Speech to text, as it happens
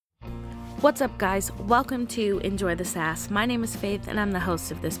What's up, guys? Welcome to Enjoy the Sass. My name is Faith, and I'm the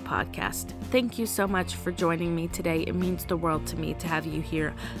host of this podcast. Thank you so much for joining me today. It means the world to me to have you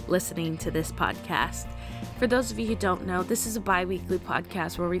here listening to this podcast. For those of you who don't know, this is a bi-weekly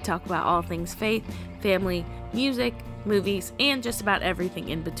podcast where we talk about all things faith, family, music, movies, and just about everything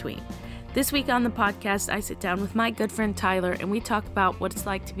in between. This week on the podcast, I sit down with my good friend Tyler, and we talk about what it's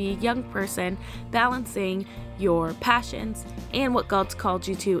like to be a young person, balancing your passions and what God's called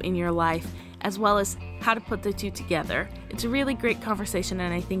you to in your life, as well as how to put the two together. It's a really great conversation,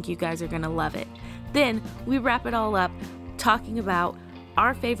 and I think you guys are going to love it. Then we wrap it all up talking about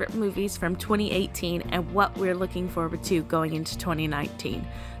our favorite movies from 2018 and what we're looking forward to going into 2019.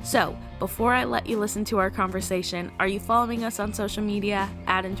 So, before I let you listen to our conversation, are you following us on social media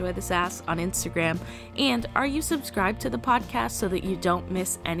at Enjoy the Sass on Instagram? And are you subscribed to the podcast so that you don't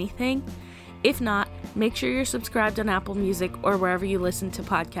miss anything? If not, make sure you're subscribed on Apple Music or wherever you listen to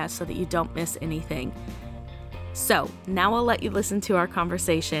podcasts so that you don't miss anything. So, now I'll let you listen to our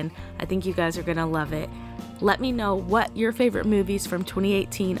conversation. I think you guys are going to love it. Let me know what your favorite movies from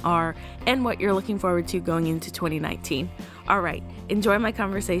 2018 are and what you're looking forward to going into 2019. All right, enjoy my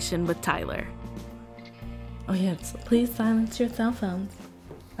conversation with Tyler. Oh yes, please silence your cell phones.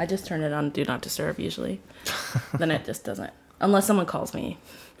 I just turn it on Do Not Disturb usually. Then it just doesn't. Unless someone calls me.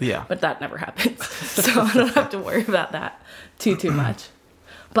 Yeah. But that never happens. So I don't have to worry about that too much.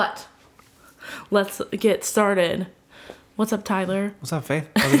 But let's get started. What's up, Tyler? What's up, Faith?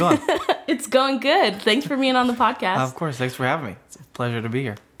 How's it going? It's going good. Thanks for being on the podcast. Of course. Thanks for having me. It's a pleasure to be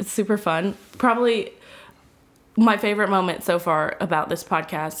here. It's super fun. Probably my favorite moment so far about this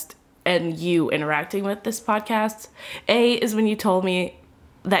podcast and you interacting with this podcast, is when you told me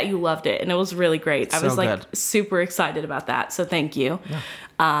that you loved it, and it was really great. I was super excited about that, so thank you.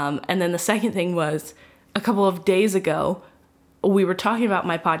 Yeah. And then the second thing was a couple of days ago, we were talking about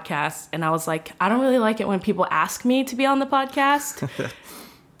my podcast, and I was like, I don't really like it when people ask me to be on the podcast,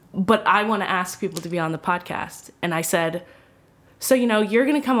 but I want to ask people to be on the podcast. And I said, so, you're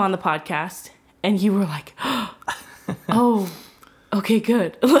going to come on the podcast. And you were like, oh, okay,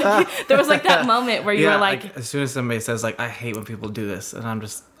 good. Like, there was like that moment where you were like, as soon as somebody says like, I hate when people do this. And I'm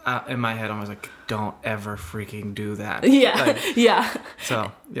just in my head, I was like, don't ever freaking do that. Yeah. Like, yeah.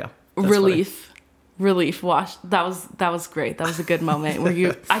 So yeah. Relief. Funny. Relief wash. That was great. That was a good moment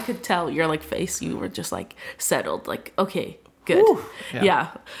where I could tell your like face. You were just like settled, like, okay, good. Woo.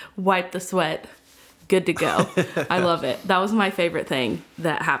 Yeah. Wipe the sweat. Good to go. I love it. That was my favorite thing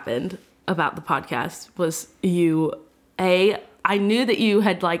that happened about the podcast was you. I knew that you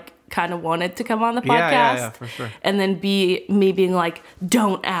had like kind of wanted to come on the podcast. Yeah, for sure. And then me being like,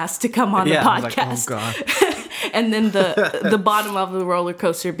 don't ask to come on the podcast. I was like, oh God. And then the bottom of the roller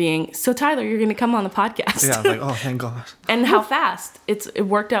coaster being, so Tyler, you're going to come on the podcast. Yeah, I was like, oh, thank God. And how fast. It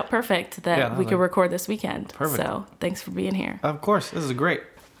worked out perfect that we could record this weekend. Perfect. So thanks for being here. Of course. This is great.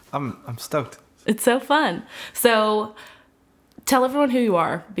 I'm stoked. It's so fun. So tell everyone who you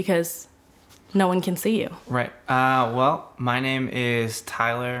are because no one can see you. Right. Well, my name is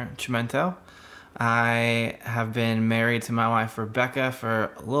Tyler Chimento. I have been married to my wife, Rebecca,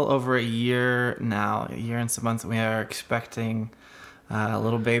 for a little over a year now, a year and some months. We are expecting a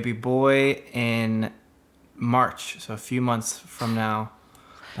little baby boy in March, so a few months from now.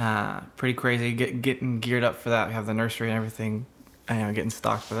 Pretty crazy, getting geared up for that. We have the nursery and everything, getting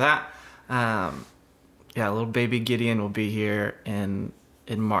stocked for that. Little baby Gideon will be here in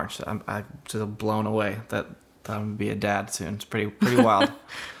March. I'm just blown away that I'm going to be a dad soon. It's pretty wild.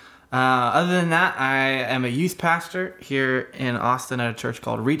 Other than that, I am a youth pastor here in Austin at a church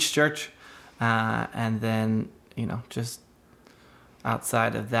called Reach Church. And then, just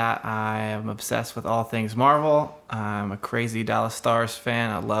outside of that, I am obsessed with all things Marvel. I'm a crazy Dallas Stars fan.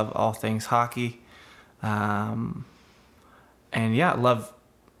 I love all things hockey. I love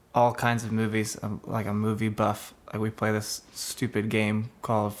all kinds of movies. I'm like a movie buff. Like we play this stupid game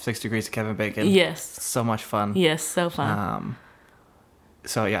called 6 Degrees of Kevin Bacon. Yes. It's so much fun. Yes, so fun.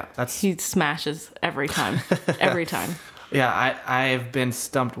 So yeah, he smashes every time. Every time. Yeah, I've been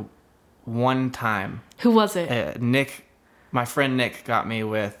stumped one time. Who was it? Nick, my friend Nick got me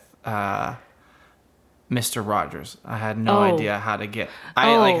with Mr. Rogers. I had no idea how to get.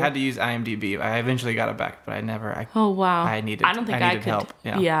 I had to use IMDb. I eventually got it back, but I never. Oh wow! I needed could help.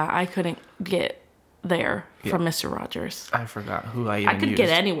 Yeah, I couldn't get there from Mr. Rogers. I forgot who I even could used. get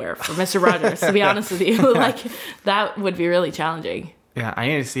anywhere from Mr. Rogers. To be honest with you, like that would be really challenging. Yeah, I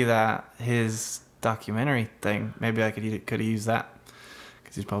need to see his documentary thing. Maybe I could have used that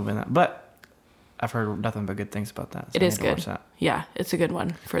because he's probably in that. But I've heard nothing but good things about that. So It I is need to good. watch that. Yeah, it's a good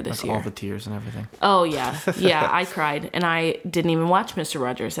one for this Like year. all the tears and everything. Oh, yeah. Yeah, I cried. And I didn't even watch Mr.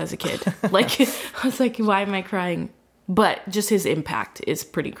 Rogers as a kid. Like, I was like, why am I crying? But just his impact is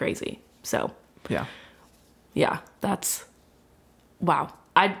pretty crazy. So, yeah, that's... Wow.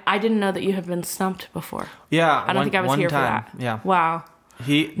 I didn't know that you had been stumped before. Yeah. I don't think I was here for that. Yeah. Wow.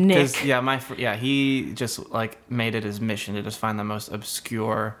 Nick. He just like made it his mission to just find the most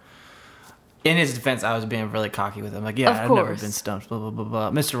obscure. In his defense, I was being really cocky with him. Like, I've never been stumped. Blah blah blah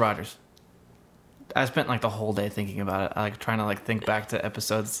blah. Mr. Rogers. I spent like the whole day thinking about it. I like trying to like think back to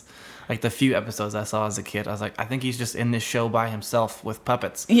episodes, like the few episodes I saw as a kid. I was like, I think he's just in this show by himself with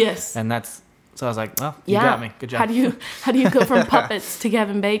puppets. Yes. And that's so I was like, well, you got me. Good job. How do you go from puppets to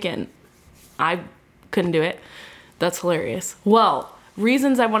Kevin Bacon? I couldn't do it. That's hilarious. Well,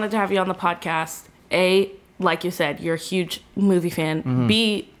 reasons I wanted to have you on the podcast. A, like you said, you're a huge movie fan. Mm-hmm.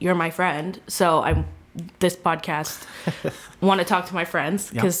 B, you're my friend. So this podcast want to talk to my friends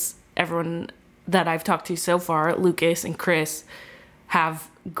because everyone that I've talked to so far, Lucas and Chris, have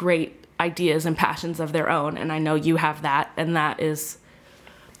great ideas and passions of their own. And I know you have that. And that's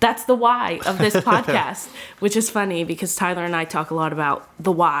the why of this podcast, which is funny because Tyler and I talk a lot about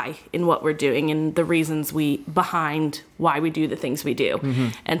the why in what we're doing and the reasons behind why we do the things we do. Mm-hmm.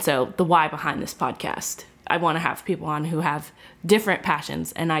 And so the why behind this podcast, I want to have people on who have different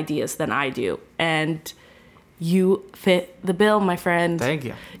passions and ideas than I do. And you fit the bill, my friend. Thank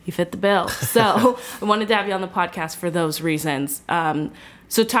you. You fit the bill. So I wanted to have you on the podcast for those reasons.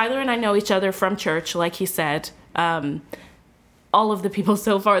 So Tyler and I know each other from church, like he said. All of the people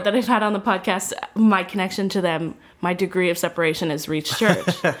so far that I've had on the podcast, my connection to them, my degree of separation is reached church.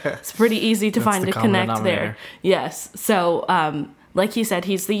 It's pretty easy to find a connect there. Yes. So, like he said,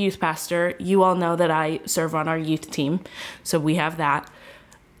 he's the youth pastor. You all know that I serve on our youth team. So we have that.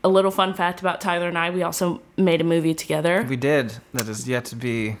 A little fun fact about Tyler and I, we also made a movie together. We did. That is yet to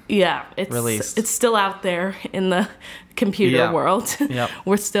be released. It's still out there in the computer world. Yep.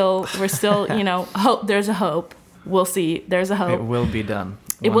 We're still, hope. There's a hope. We'll see. There's a hope. It will be done.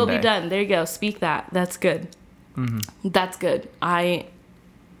 It will be done. There you go. Speak that. That's good. Mm-hmm. That's good. I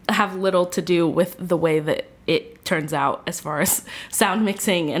have little to do with the way that it turns out as far as sound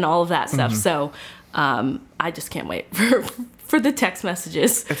mixing and all of that stuff. Mm-hmm. So I just can't wait for the text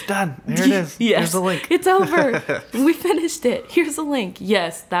messages. It's done. There it is. Yes. Here's the link. It's over. We finished it. Here's a link.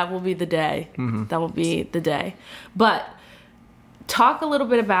 Yes, that will be the day. Mm-hmm. That will be the day. But talk a little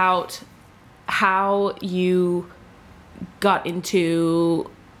bit about how you got into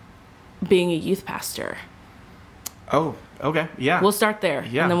being a youth pastor. Oh, okay. Yeah. We'll start there.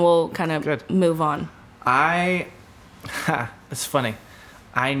 Yeah. And then we'll kind of move on. It's funny.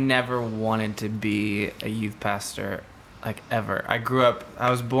 I never wanted to be a youth pastor, like, ever. I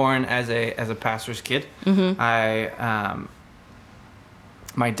was born as a pastor's kid. Mm-hmm.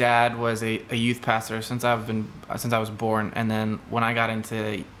 My dad was a youth pastor since I was born, and then when I got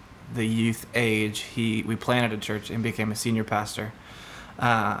into the youth age, we planted a church and became a senior pastor.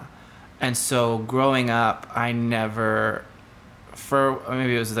 And so growing up, I never,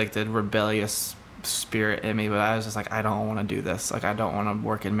 maybe it was like the rebellious spirit in me, but I was just like, I don't want to do this. Like, I don't want to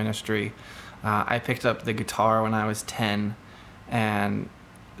work in ministry. I picked up the guitar when I was 10, and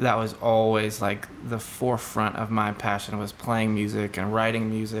that was always like the forefront of my passion, was playing music and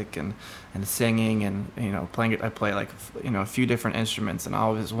writing music and singing and playing it. I play like a few different instruments, and I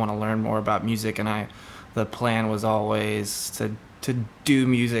always want to learn more about music. And the plan was always to do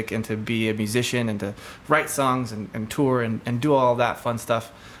music and to be a musician and to write songs and tour and do all that fun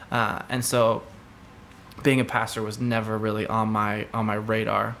stuff. And so being a pastor was never really on my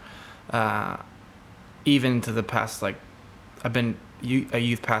radar. Even to the past, like, I've been a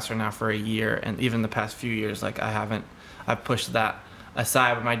youth pastor now for a year, and even the past few years, like, I've pushed that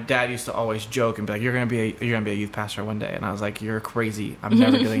aside. But my dad used to always joke and be like, you're gonna be a youth pastor one day, and I was like, you're crazy, I'm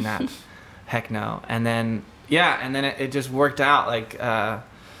never doing that. Heck no. And then it just worked out. Like, I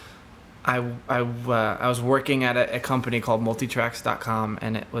was working at a company called multitracks.com,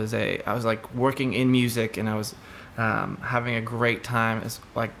 and I was like working in music, and I was having a great time. It's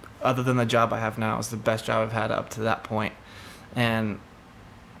like, other than the job I have now, it's the best job I've had up to that point. And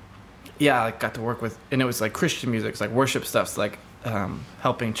yeah, I got to work with, and it was like Christian music, it's like worship stuff, it's like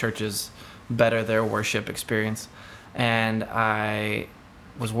helping churches better their worship experience. And I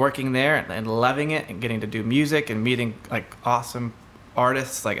was working there and loving it and getting to do music and meeting like awesome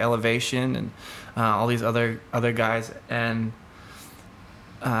artists like Elevation and all these other guys. And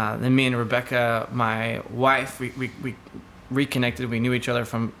then me and Rebecca, my wife, we reconnected. We knew each other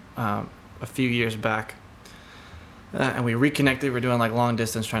from a few years back. and we reconnected. We're doing like long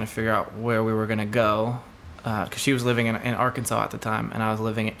distance, trying to figure out where we were going to go. Because she was living in Arkansas at the time, and I was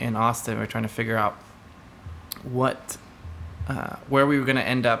living in Austin. We were trying to figure out where we were going to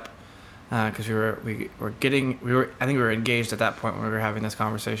end up. Because I think we were engaged at that point when we were having this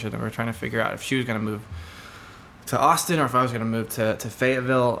conversation, and we were trying to figure out if she was going to move to Austin or if I was going to move to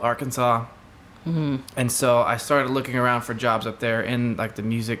Fayetteville, Arkansas. Mm-hmm. And so I started looking around for jobs up there in like the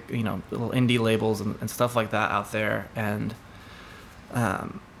music, little indie labels and stuff like that out there. And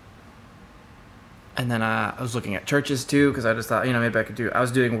then I was looking at churches too, because I just thought, maybe I could I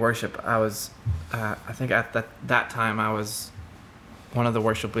was doing worship. I was, I think at that time I was one of the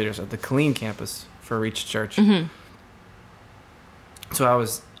worship leaders at the Killeen campus for Reach Church. Mm-hmm. So I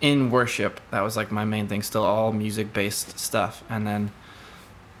was in worship. That was like my main thing, still all music-based stuff. And then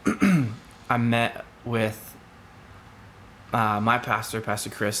I met with my pastor, Pastor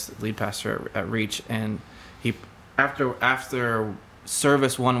Chris, lead pastor at Reach, and he, after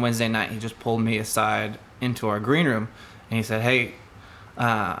service one Wednesday night, he just pulled me aside into our green room, and he said, "Hey,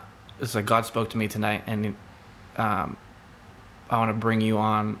 it's like God spoke to me tonight, and I want to bring you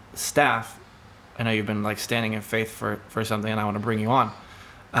on staff. I know you've been like standing in faith for something, and I want to bring you on."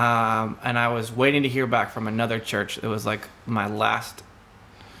 And I was waiting to hear back from another church. It was like my last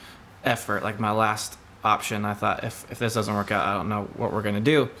effort, like my last option. I thought, if this doesn't work out, I don't know what we're gonna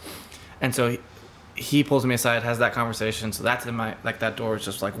do. And so he pulls me aside, has that conversation. So that's in my, like, that door is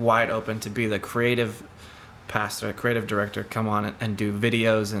just like wide open to be the creative pastor, creative director, come on and do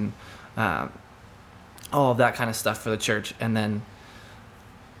videos and all of that kind of stuff for the church. And then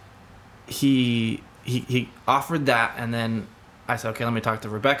he offered that, and then I said, okay, let me talk to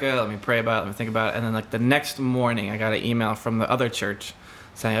Rebecca, let me pray about it, let me think about it. And then like the next morning I got an email from the other church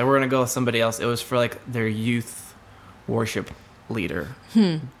saying, we're going to go with somebody else. It was for like their youth worship leader.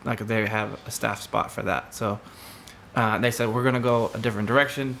 Like they have a staff spot for that. So they said, we're going to go a different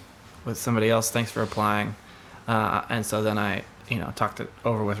direction with somebody else. Thanks for applying. And so then I, talked it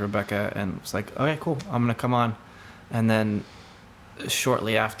over with Rebecca and was like, okay, cool, I'm going to come on. And then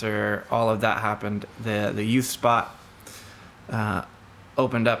shortly after all of that happened, the youth spot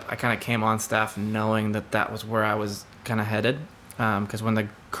opened up. I kind of came on staff knowing that was where I was kind of headed. Because when the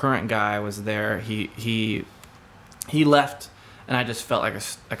current guy was there, he left, and I just felt like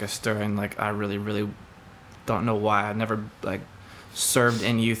a stirring. Like I really, really don't know why. I never like served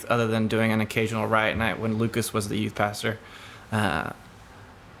in youth other than doing an occasional riot night when Lucas was the youth pastor, and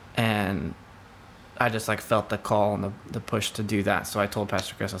I just like felt the call and the push to do that. So I told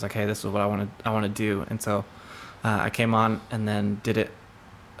Pastor Chris, I was like, hey, this is what I want to do. And so I came on and then did it.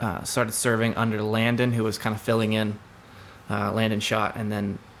 Started serving under Landon, who was kind of filling in. Landon shot, and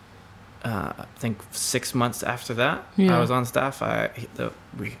then I think 6 months after that, I was on staff.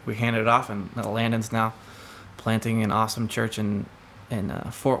 We handed it off, and Landon's now planting an awesome church in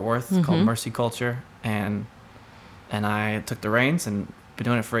Fort Worth called Mercy Culture, and I took the reins and been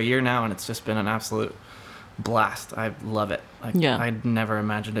doing it for a year now, and it's just been an absolute blast. I love it. I never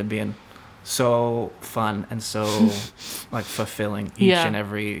imagined it being so fun and so like fulfilling each and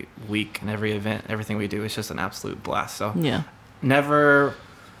every week and every event, everything we do is just an absolute blast. So never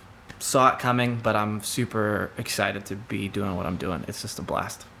saw it coming, but I'm super excited to be doing what I'm doing. It's just a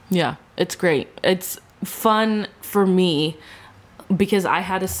blast. Yeah, it's great. It's fun for me because I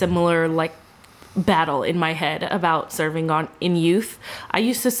had a similar like battle in my head about serving in youth. I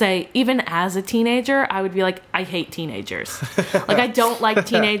used to say, even as a teenager, I would be like, I hate teenagers. Like, I don't like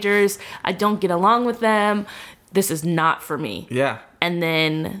teenagers. I don't get along with them. This is not for me. Yeah. And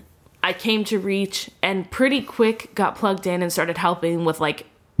then I came to Reach and pretty quick got plugged in and started helping with like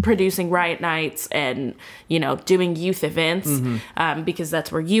producing riot nights and, doing youth events, because that's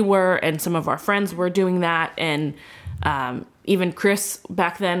where you were and some of our friends were doing that. And, even Chris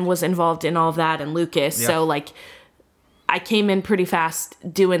back then was involved in all of that, and Lucas. Yeah. So like I came in pretty fast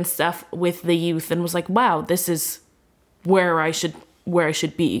doing stuff with the youth and was like, wow, this is where I should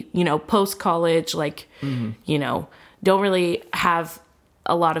be, post college, like, don't really have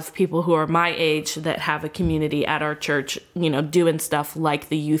a lot of people who are my age that have a community at our church, doing stuff like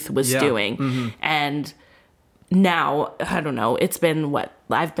the youth was doing. And now, I don't know, it's been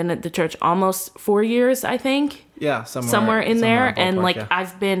I've been at the church almost 4 years, I think. Yeah, somewhere in there. And like,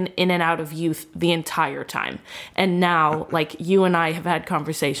 I've been in and out of youth the entire time. And now, like, you and I have had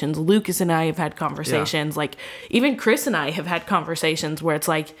conversations. Lucas and I have had conversations. Like, even Chris and I have had conversations where it's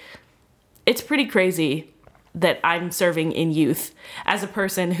like, it's pretty crazy that I'm serving in youth as a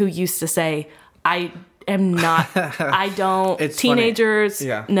person who used to say, I am not, I don't, it's teenagers, funny.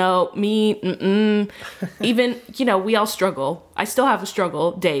 Yeah. No, me, even, we all struggle. I still have a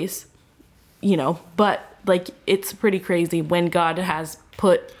struggle days, but like it's pretty crazy when God has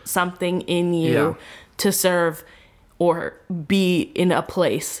put something in you to serve or be in a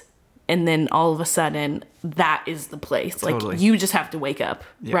place, and then all of a sudden that is the place. Totally. Like you just have to wake up,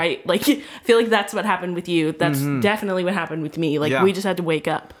 right? Like I feel like that's what happened with you. That's definitely what happened with me. Like we just had to wake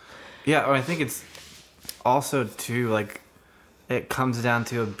up. Yeah, or I think it's also too like it comes down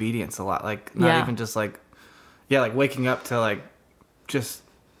to obedience a lot. Like not even just like like waking up to like just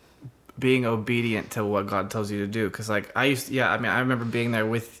being obedient to what God tells you to do. Because like I remember being there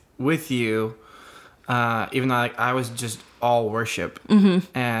with you, even though like I was just all worship,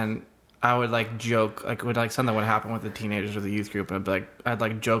 and I would like joke like when like something would happen with the teenagers or the youth group, and I'd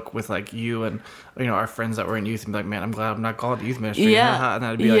like joke with like you and our friends that were in youth and be like, man, I'm glad I'm not called to youth ministry. And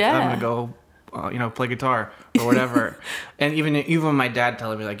I'd be like, I'm gonna go play guitar or whatever. And even my dad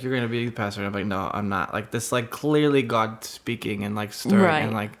telling me like, you're gonna be a youth pastor, and I'm like, no, I'm not. Like this, like clearly God speaking and like stirring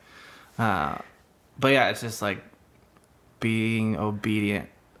and like but yeah, it's just like being obedient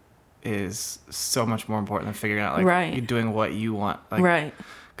is so much more important than figuring out like you doing what you want, like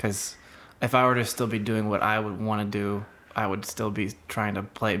because if I were to still be doing what I would want to do, I would still be trying to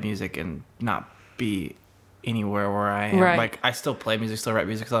play music and not be anywhere where I am. Like I still play music, still write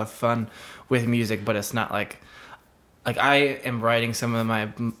music, still have fun with music, but it's not like I am writing some of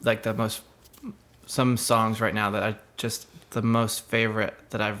my like some songs right now that I just the most favorite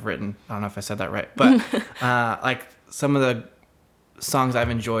that I've written. I don't know if I said that right, but like some of the songs I've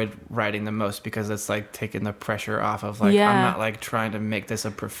enjoyed writing the most because it's like taking the pressure off of like I'm not like trying to make this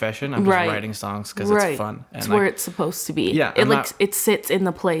a profession. I'm just writing songs because it's fun. And it's like, where it's supposed to be. Yeah, it sits in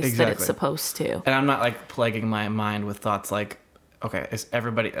the place that it's supposed to. And I'm not like plaguing my mind with thoughts like, okay, is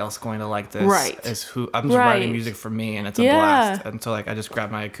everybody else going to like this? I'm just writing music for me, and it's a blast. And so like I just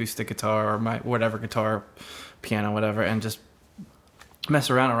grab my acoustic guitar or my whatever guitar, piano, whatever, and just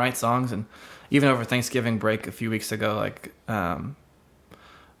mess around and write songs. And even over Thanksgiving break a few weeks ago, like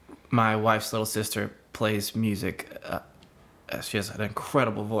my wife's little sister plays music. She has an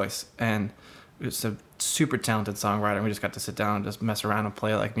incredible voice, and it's a super talented songwriter. And we just got to sit down and just mess around and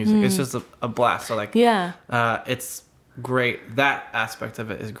play like music. It's just a blast. So like, it's great. That aspect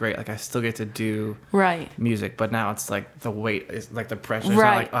of it is great. Like I still get to do music, but now it's like the weight is like the pressure. It's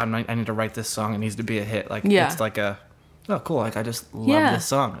not like, oh, I need to write this song. It needs to be a hit. Like it's like oh cool. Like I just love this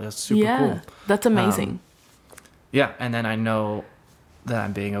song. It's super cool. That's amazing. And then I know that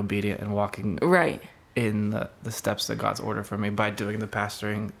I'm being obedient and walking in the steps that God's ordered for me by doing the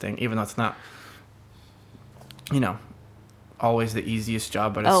pastoring thing, even though it's not, always the easiest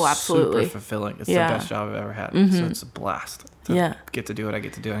job, but it's super fulfilling. It's the best job I've ever had. So it's a blast to get to do what I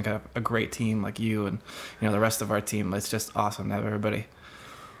get to do. And I got a great team like you and, the rest of our team. It's just awesome to have everybody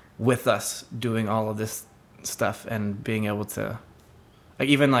with us doing all of this stuff and being able to, like,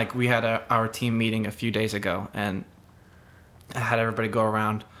 even like we had our team meeting a few days ago, and I had everybody go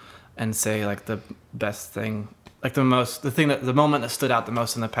around and say like the best thing, like the moment that stood out the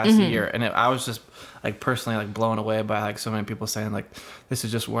most in the past year. And I was just like personally like blown away by like so many people saying like, this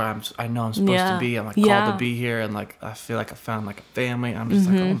is just where I know I'm supposed to be. I'm like called to be here. And like, I feel like I found like a family. I'm just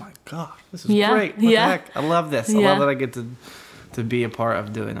like, oh my God, this is great. What the heck? I love this. I love that I get to be a part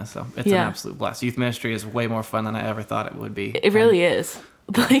of doing this. So it's an absolute blast. Youth ministry is way more fun than I ever thought it would be. It really is.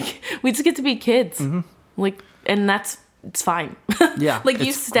 Like we just get to be kids. Like, and it's fine. Like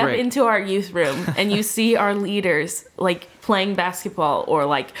you step into our youth room and you see our leaders like playing basketball or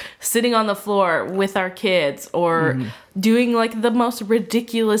like sitting on the floor with our kids or doing like the most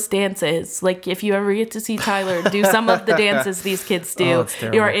ridiculous dances. Like if you ever get to see Tyler do some of the dances these kids do,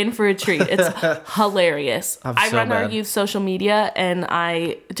 you're in for a treat. It's hilarious. I run our youth social media and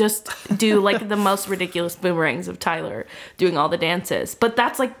I just do like the most ridiculous boomerangs of Tyler doing all the dances. But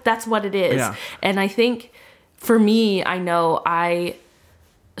that's what it is. And I think for me, I know I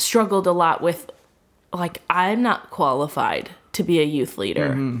struggled a lot with, like, I'm not qualified to be a youth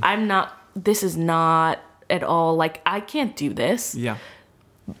leader. This is not at all, like, I can't do this.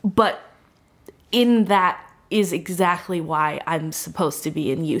 But in that is exactly why I'm supposed to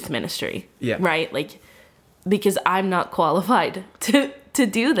be in youth ministry. Right? Like, because I'm not qualified to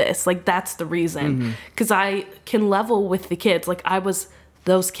do this. Like, that's the reason. Because I can level with the kids. Like, I was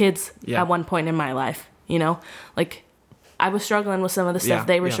those kids at one point in my life. Like I was struggling with some of the stuff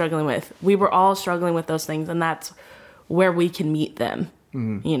they were struggling with. We were all struggling with those things, and that's where we can meet them,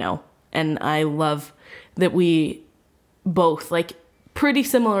 And I love that we both, like, pretty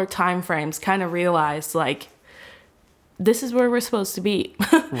similar time frames, kind of realized, like, this is where we're supposed to be,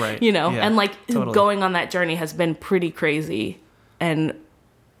 And, like, going on that journey has been pretty crazy. And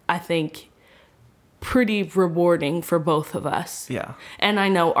I think pretty rewarding for both of us. Yeah. And I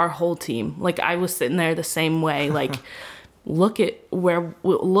know our whole team. Like, I was sitting there the same way. Like, look at where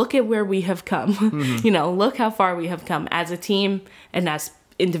we have come. Mm-hmm. You know, look how far we have come as a team and as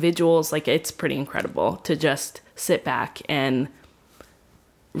individuals. Like, it's pretty incredible to just sit back and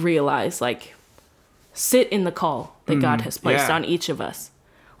realize, like, sit in the call that God has placed on each of us.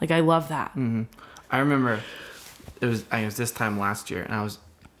 Like, I love that. Mm-hmm. I remember it was this time last year, and I was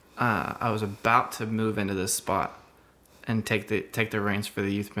about to move into this spot and take the reins for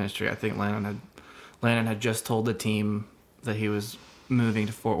the youth ministry. I think Landon had just told the team that he was moving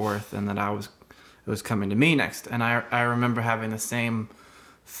to Fort Worth and that it was coming to me next. And I remember having the same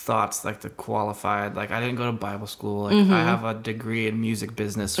thoughts, like the qualified, like I didn't go to Bible school, like I have a degree in music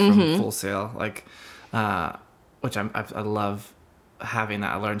business from Full Sail, like which I love having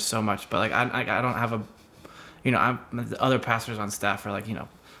that. I learned so much, but like I don't have the other pastors on staff are like,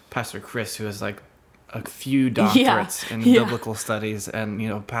 Pastor Chris, who has like a few doctorates in biblical studies,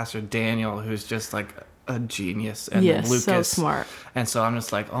 and Pastor Daniel, who's just like a genius, and Lucas, so smart. And so I'm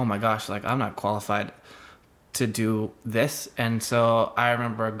just like, oh my gosh, like I'm not qualified to do this. And so I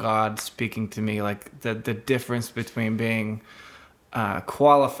remember God speaking to me, like the difference between being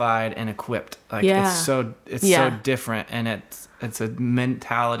qualified and equipped. Like it's so different, and it's a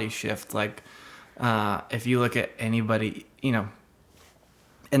mentality shift. Like if you look at anybody,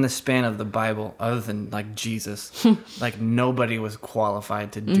 in the span of the Bible, other than like Jesus, like nobody was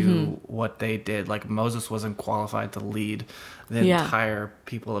qualified to do what they did. Like Moses wasn't qualified to lead the entire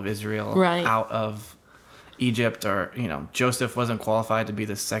people of Israel out of Egypt, or Joseph wasn't qualified to be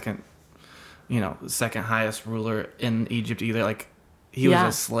the second highest ruler in Egypt either. Like he was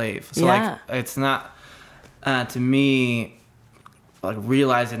a slave. So like it's not to me, like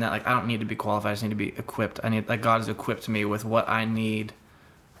realizing that like I don't need to be qualified, I just need to be equipped. I need, like, God has equipped me with what I need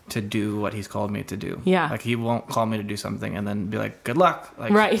to do what he's called me to do. Yeah. Like he won't call me to do something and then be like, good luck.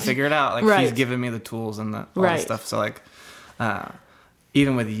 Like figure it out. Like he's given me the tools and all the stuff. So like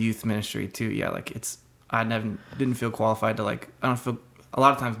even with youth ministry too, like I didn't feel qualified to like, a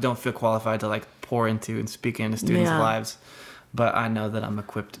lot of times don't feel qualified to like pour into and speak into students' lives. But I know that I'm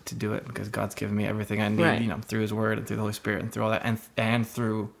equipped to do it because God's given me everything I need, through his word and through the Holy Spirit and through all that, and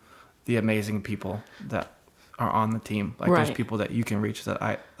through the amazing people that are on the team. Like there's people that you can reach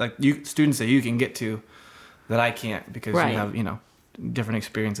that students that you can get to that I can't, because you have, different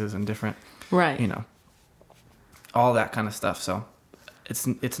experiences and different, all that kind of stuff. So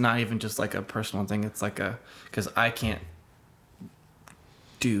it's not even just like a personal thing. It's like because I can't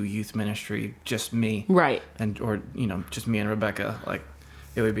do youth ministry, just me. Right. Or just me and Rebecca. Like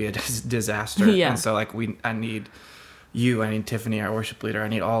it would be a disaster. Yeah. And so like I need you, I need Tiffany, our worship leader, I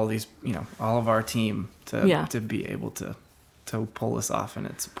need all these, all of our team to be able to pull this off. And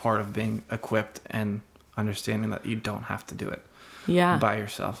it's part of being equipped and understanding that you don't have to do it by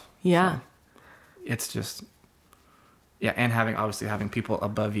yourself. Yeah. So it's just, and having people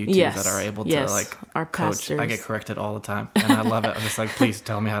above you too that are able to like our coach. Pastors. I get corrected all the time, and I love it. I'm just like, please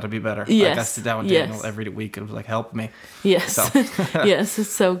tell me how to be better. Like I sit down with Daniel every week and was like, help me. Yes. So. Yes, it's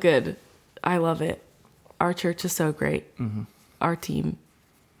so good. I love it. Our church is so great. Mm-hmm. Our team,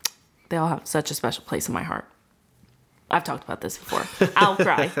 they all have such a special place in my heart. I've talked about this before. I'll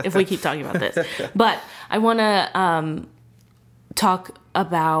cry if we keep talking about this. But I want to talk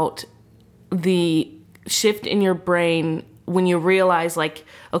about the shift in your brain when you realize, like,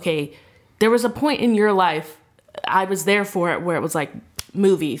 okay, there was a point in your life, I was there for it, where it was like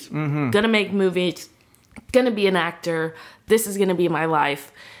movies, gonna make movies, gonna be an actor, this is gonna be my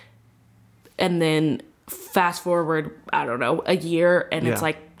life. And then fast forward, I don't know, a year, and it's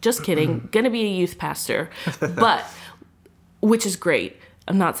like, just kidding, gonna be a youth pastor. But which is great.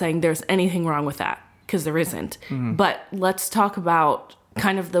 I'm not saying there's anything wrong with that, because there isn't. But let's talk about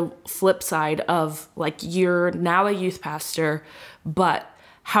kind of the flip side of, like, you're now a youth pastor, but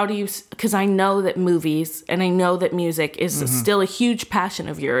how do you, because I know that movies and I know that music is still a huge passion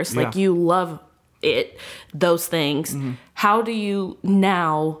of yours. Like you love it, those things. How do you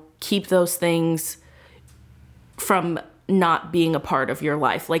now keep those things from not being a part of your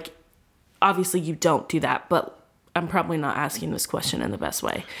life? Like, obviously you don't do that, but I'm probably not asking this question in the best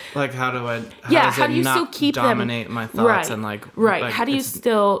way. Like, how do you still keep dominate my thoughts and like how do you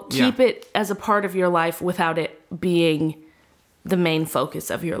still keep it as a part of your life without it being the main focus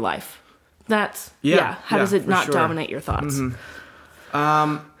of your life? That's how does it not dominate your thoughts?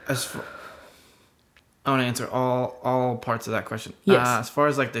 I want to answer all parts of that question. Yes. As far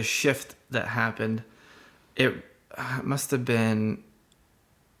as like the shift that happened, it must have been,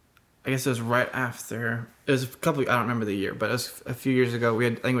 I guess it was right after, it was I don't remember the year, but it was a few years ago.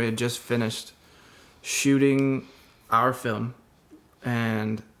 I think we had just finished shooting our film,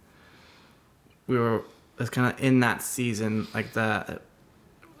 and it's kind of in that season, like that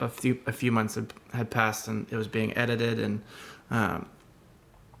a few months had passed, and it was being edited, and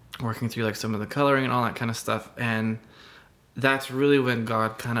working through like some of the coloring and all that kind of stuff. And that's really when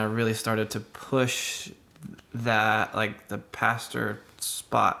God kind of really started to push that, like the pastor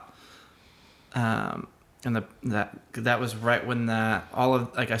spot. And that was right when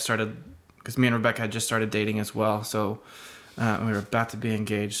I started, because me and Rebecca had just started dating as well. So we were about to be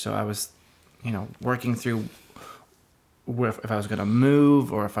engaged. So I was, working through if I was going to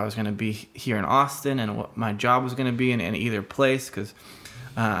move, or if I was going to be here in Austin, and what my job was going to be in either place. Because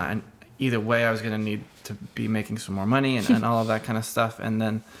and either way, I was going to need to be making some more money and all of that kind of stuff. And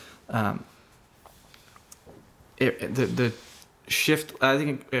then the shift, I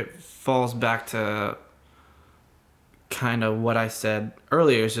think it falls back to kind of what I said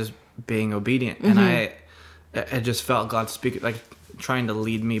earlier, is just being obedient. Mm-hmm. And I just felt God speak, like trying to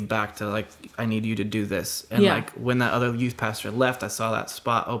lead me back to, like, I need you to do this. And like when that other youth pastor left, I saw that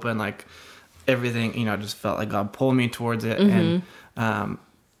spot open, like everything, I just felt like God pulled me towards it. Mm-hmm. And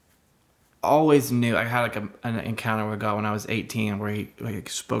always knew I had like an encounter with God when I was 18, where he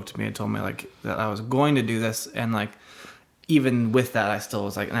spoke to me and told me like that I was going to do this. And like even with that, I still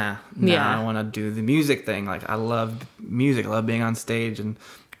was like, I want to do the music thing. Like I love music, I love being on stage and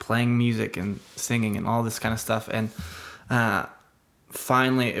playing music and singing and all this kind of stuff. And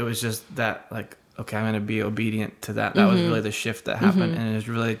finally it was just that, like, okay, I'm going to be obedient to that. That was really the shift that happened. And it was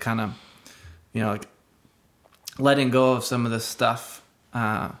really kind of, like letting go of some of the stuff.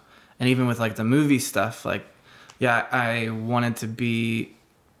 And even with like the movie stuff, like, I wanted to be,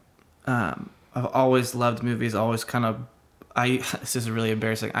 I've always loved movies, always kind of, this is really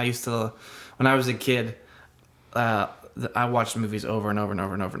embarrassing. I used to, when I was a kid, I watched movies over and over and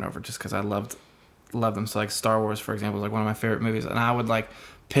over and over and over just because I loved them. So like Star Wars, for example, was like one of my favorite movies. And I would like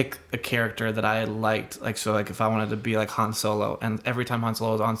pick a character that I liked. Like, so like if I wanted to be like Han Solo, and every time Han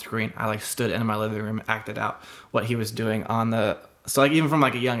Solo was on screen, I like stood in my living room and acted out what he was doing so like even from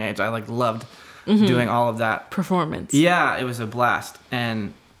like a young age, I like loved doing all of that. Performance. Yeah, it was a blast.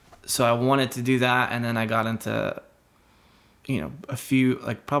 And so I wanted to do that. And then I got into, a few,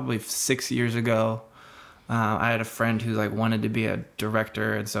 like probably 6 years ago, I had a friend who like wanted to be a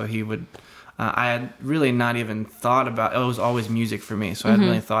director. And so he would, I had really not even thought about, it was always music for me. So I hadn't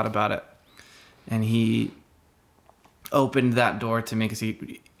really thought about it. And he opened that door to me, because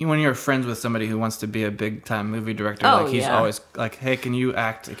when you're friends with somebody who wants to be a big time movie director, he's always like, hey, can you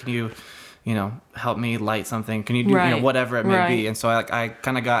act? Can you, help me light something? Can you do, whatever it may be? And so I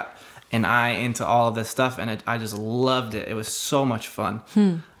kind of got an eye into all of this stuff, and I just loved it. It was so much fun.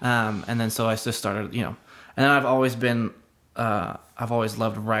 And then so I just started, and then I've always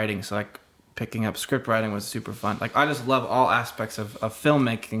loved writing. So like picking up script writing was super fun. Like I just love all aspects of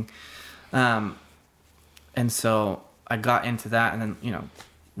filmmaking. And so I got into that, and then,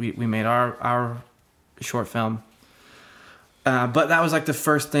 we made our short film. But that was like the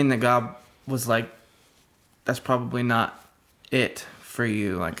first thing that God was like, that's probably not it for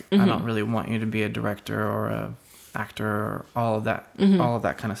you. Like, I don't really want you to be a director or a actor or all of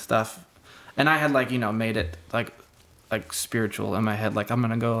that kind of stuff. And I had like, made it like spiritual in my head. Like, I'm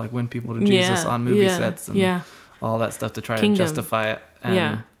going to go like win people to Jesus on movie sets and all that stuff to try to justify it.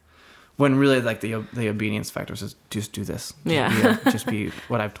 And when really like the obedience factor is just do this. Just be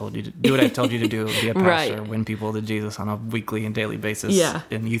what I've told you to do. What I've told you to do. Be a pastor. Win people to Jesus on a weekly and daily basis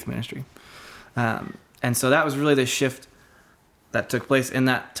in youth ministry. And so that was really the shift that took place in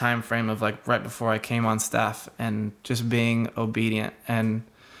that time frame of like right before I came on staff, and just being obedient. And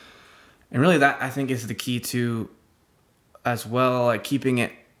really that I think is the key to as well, like keeping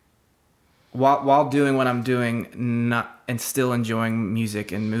it while doing what I'm doing, and still enjoying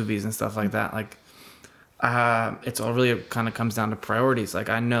music and movies and stuff like that. Like, it's all really kind of comes down to priorities. Like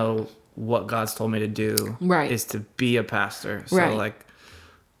I know what God's told me to do is to be a pastor. So like,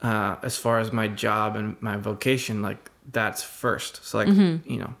 as far as my job and my vocation, like that's first. So like,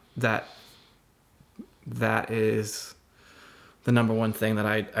 that is the number one thing that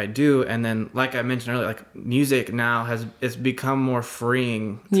I do. And then, like I mentioned earlier, like music now it's become more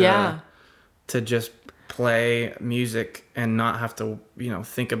freeing to just play music and not have to,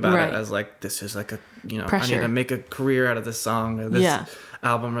 think about it as like, this is like a, pressure. I need to make a career out of this song or this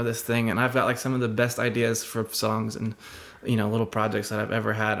album or this thing. And I've got like some of the best ideas for songs and, little projects that I've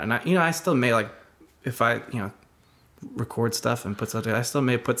ever had. And I still may like, if I, record stuff and put something, I still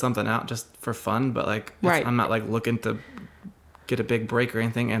may put something out just for fun, but like, I'm not like looking to get a big break or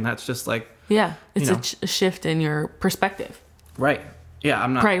anything. And that's just like, it's a shift in your perspective. Right. Yeah,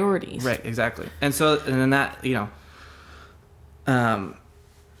 I'm not priorities. Right, exactly. And then that,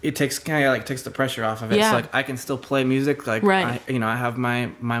 it takes takes the pressure off of it. Yeah. So like I can still play music. Like Right. I have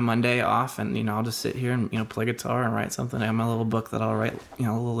my Monday off, and I'll just sit here and play guitar and write something. I have my little book that I'll write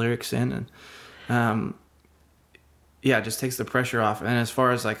little lyrics in, and it just takes the pressure off. And as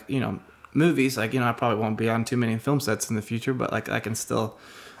far as like movies, like I probably won't be on too many film sets in the future, but like I still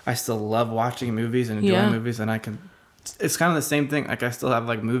love watching movies and enjoying movies, and it's kind of the same thing. Like I still have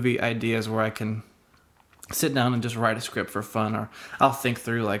like movie ideas where I can sit down and just write a script for fun, or I'll think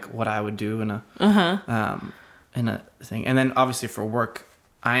through like what I would do in a thing. And then obviously for work,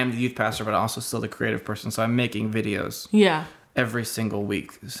 I am the youth pastor, but I'm also still the creative person. So I'm making videos every single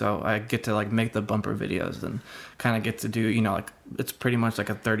week. So I get to like make the bumper videos and kind of get to do, like it's pretty much like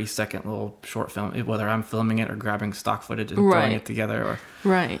a 30-second little short film, whether I'm filming it or grabbing stock footage and throwing it together,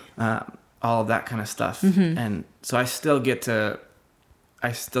 or all of that kind of stuff. And so I still get that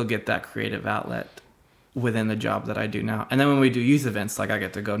creative outlet within the job that I do now. And then when we do youth events, like I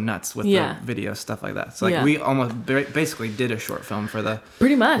get to go nuts with the video stuff like that. So like we almost basically did a short film for the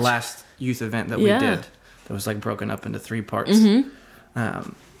pretty much last youth event that we did. That was like broken up into 3 parts.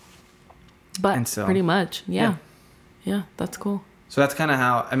 But so, pretty much, yeah, that's cool. So that's kind of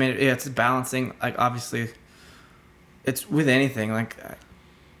how, it's balancing. Like obviously it's with anything, like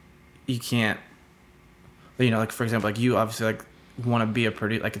you can't, like for example, like you obviously like want to be a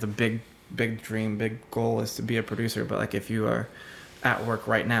producer, like it's a big dream, big goal is to be a producer. But like if you are at work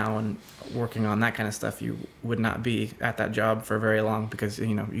right now and working on that kind of stuff, you would not be at that job for very long because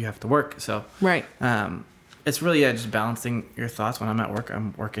you have to work. So it's really just balancing your thoughts. When I'm at work,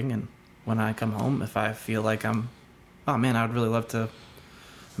 I'm working, and when I come home, if I feel like I would really love to,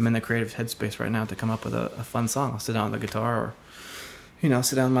 I'm in the creative headspace right now to come up with a fun song, I'll sit down with the guitar, or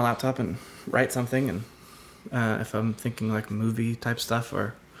sit down with my laptop and write something. And if I'm thinking like movie type stuff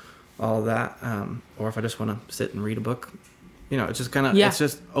or all of that, or if I just want to sit and read a book, it's just kind of it's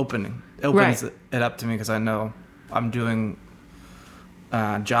just opens it up to me, because I know I'm doing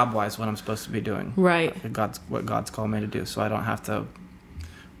job wise what I'm supposed to be doing, what God's called me to do. So I don't have to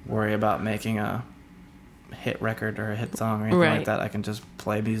worry about making a hit record or a hit song or anything like that. I can just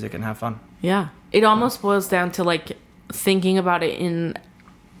play music and have fun. It almost boils down to like thinking about it in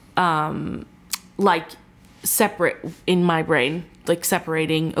like separate in my brain, like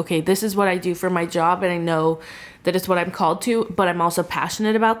separating, okay, this is what I do for my job and I know that it's what I'm called to, but I'm also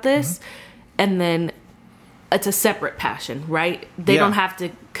passionate about this. And then it's a separate passion, right? They don't have to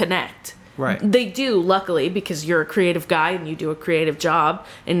connect. Right. They do, luckily, because you're a creative guy and you do a creative job,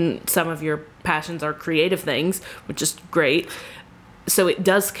 and some of your passions are creative things, which is great. So it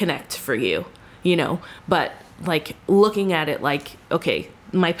does connect for you, but like looking at it like, okay,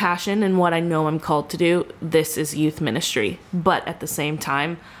 my passion and what I know I'm called to do, this is youth ministry. But at the same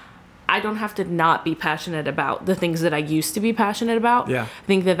time, I don't have to not be passionate about the things that I used to be passionate about. Yeah. I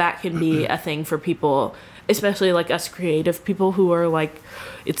think that can be a thing for people, especially like us creative people who are like,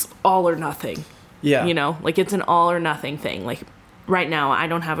 it's all or nothing. Yeah. Like it's an all or nothing thing. Like right now, I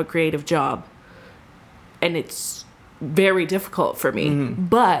don't have a creative job and it's very difficult for me.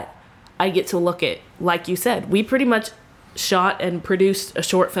 But I get to look at, like you said, we pretty much shot and produced a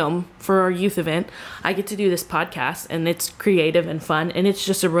short film for our youth event. I get to do this podcast, and it's creative and fun, and it's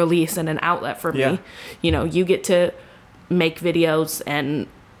just a release and an outlet for me. You get to make videos and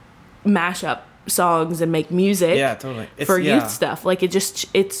mash up songs and make music for youth stuff. Like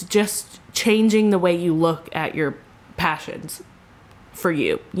it's just changing the way you look at your passions for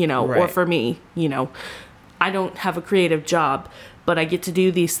you, or for me. I don't have a creative job, but I get to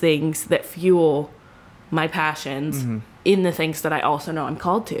do these things that fuel my passions in the things that I also know I'm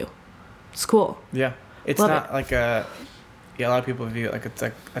called to. It's cool. Yeah. It's not like a lot of people view it like it's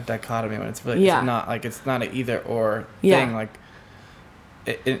like a dichotomy, when it's really it's not like, it's not an either or thing. Like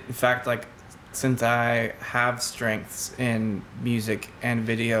in fact, like since I have strengths in music and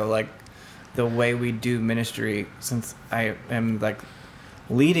video, like the way we do ministry, since I am like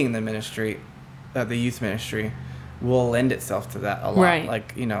leading the ministry, the youth ministry, will lend itself to that a lot.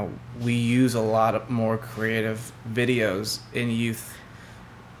 Like, we use a lot more creative videos in youth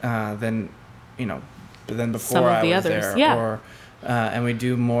than before some of the I was others. there. And we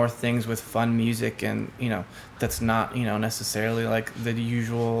do more things with fun music, and that's not necessarily like the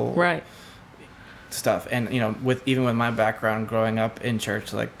usual stuff. And even with my background growing up in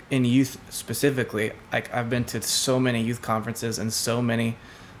church, like in youth specifically, like I've been to so many youth conferences and so many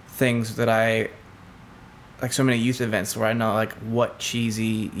things that like so many youth events where I know like what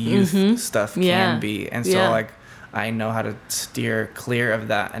cheesy youth stuff can be. And so like I know how to steer clear of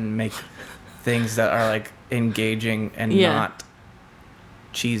that and make things that are like engaging and not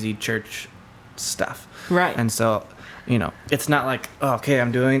cheesy church stuff. Right. And so, you know, it's not like, oh, okay,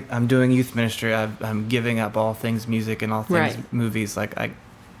 I'm doing youth ministry. I'm giving up all things music and all things movies. Like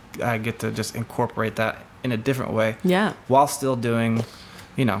I get to just incorporate that in a different way. Yeah. While still doing,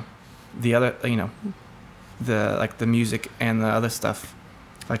 you know, the other, you know, the music and the other stuff.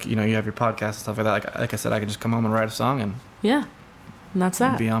 Like, you know, you have your podcast and stuff like that. Like I said, I could just come home and write a song and yeah, and that's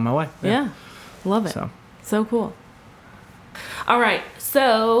that. Be on my way. Yeah. Love it. So cool. All right,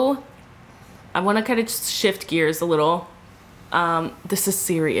 so I want to kind of just shift gears a little. This is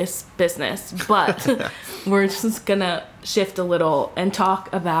serious business, but we're just gonna shift a little and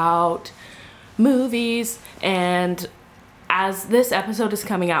talk about movies. And as this episode is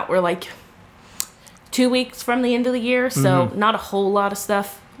coming out, we're like 2 weeks from the end of the year, so not a whole lot of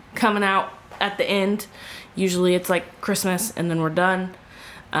stuff coming out at the end. Usually it's like Christmas and then we're done.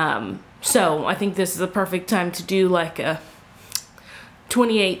 So I think this is the perfect time to do like a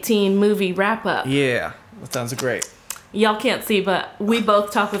 2018 movie wrap up. Yeah, that sounds great. Y'all can't see, but we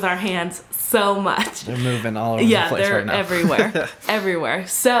both talk with our hands so much. They're moving all over the place right now. Yeah, they're everywhere.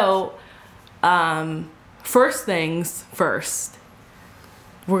 So, first things first,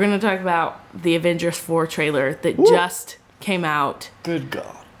 we're going to talk about the Avengers 4 trailer that just came out. Good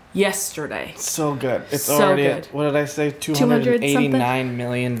God. Yesterday. So good. It's so already good. At, what did I say? 289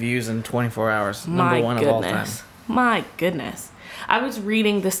 million views in 24 hours. Number one of all time. My goodness. I was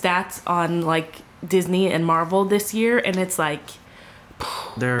reading the stats on like Disney and Marvel this year, and it's like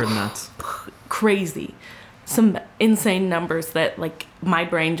they're nuts. Crazy. Some insane numbers that like my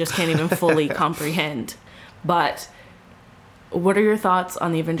brain just can't even fully comprehend. But what are your thoughts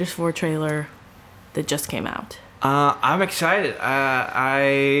on the Avengers 4 trailer that just came out? I'm excited.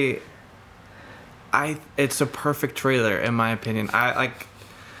 It's a perfect trailer in my opinion.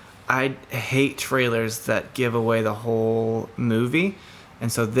 I hate trailers that give away the whole movie,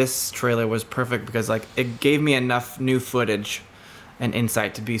 and so this trailer was perfect because like it gave me enough new footage and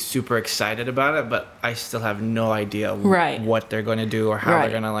insight to be super excited about it, but I still have no idea what they're going to do or how they're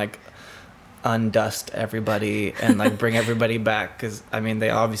going to like undust everybody and like bring everybody back, because I mean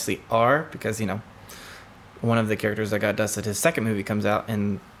they obviously are, because you know one of the characters that got dusted, his second movie comes out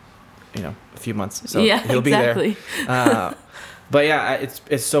in, you know, a few months. So he'll be there. But yeah,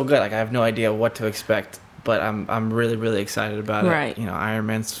 it's so good. Like I have no idea what to expect, but I'm really, really excited about it. You know, Iron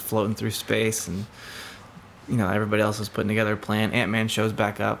Man's floating through space, and you know, everybody else is putting together a plan. Ant-Man shows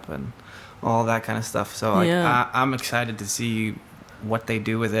back up and all that kind of stuff. So like I'm excited to see what they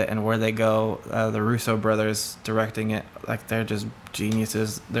do with it and where they go. The Russo brothers directing it, like they're just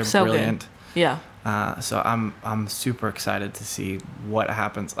geniuses. They're so brilliant. Good. Yeah. So I'm super excited to see what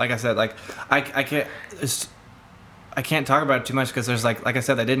happens. Like I said, like I can't talk about it too much because there's like I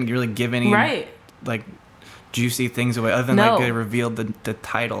said, I didn't really give any like juicy things away other than like they revealed the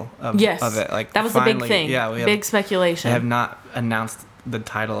title of it. Like that was a big thing. Yeah, big speculation. They have not announced the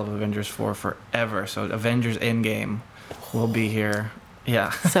title of Avengers 4 forever. So Avengers Endgame will be here. Yeah.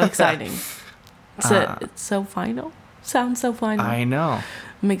 So exciting. It's so final. Sounds so final. I know.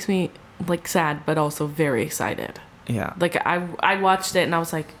 Makes me like sad, but also very excited. Yeah. Like I watched it and I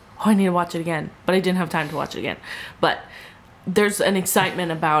was like, oh, I need to watch it again, but I didn't have time to watch it again. But there's an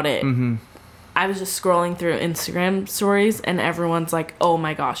excitement about it. Mm-hmm. I was just scrolling through Instagram stories and everyone's like, oh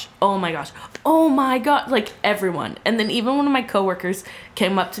my gosh, oh my gosh, oh my god, like everyone. And then even one of my coworkers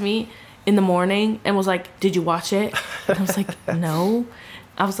came up to me in the morning and was like, did you watch it? And I was like, no.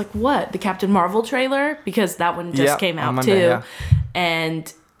 I was like, what? The Captain Marvel trailer? Because that one just came out Monday, too. Yeah.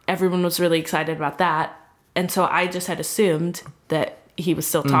 And everyone was really excited about that. And so I just had assumed that he was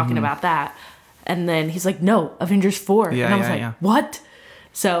still talking about that. And then he's like, no, Avengers 4. And I was like, what?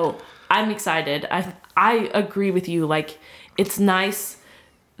 So I'm excited. I agree with you. Like, it's nice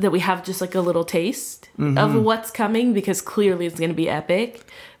that we have just like a little taste of what's coming, because clearly it's going to be epic.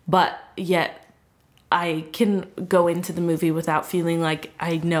 But yet I can go into the movie without feeling like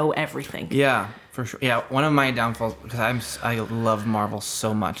I know everything. Yeah, for sure. Yeah, one of my downfalls, because I love Marvel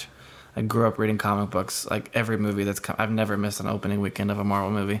so much. I grew up reading comic books. Like every movie that's come, I've never missed an opening weekend of a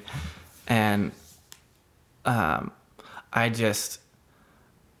Marvel movie, and I just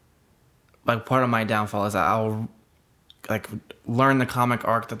like part of my downfall is that I'll like learn the comic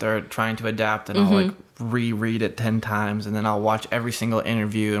arc that they're trying to adapt, and I'll like reread it 10 times, and then I'll watch every single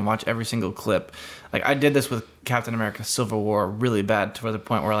interview and watch every single clip. Like I did this with Captain America Civil War really bad, to the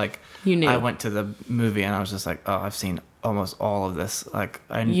point where like I went to the movie and I was just like, oh, I've seen almost all of this. Like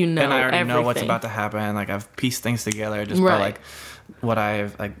and I already know what's about to happen. Like I've pieced things together just by like what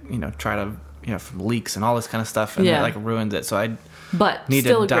I've like, you know, try to, you know, from leaks and all this kind of stuff, and it like ruined it. So I need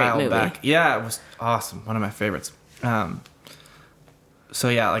to dial back. Yeah, it was awesome. One of my favorites. So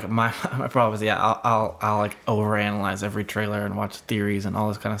yeah, like my problem is I'll like overanalyze every trailer and watch theories and all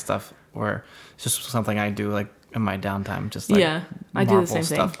this kind of stuff. Where it's just something I do like in my downtime, just like I do the same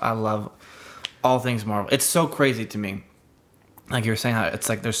stuff. thing. I love all things Marvel. It's so crazy to me. Like you were saying, how it's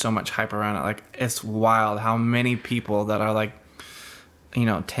like there's so much hype around it. Like it's wild how many people that are like,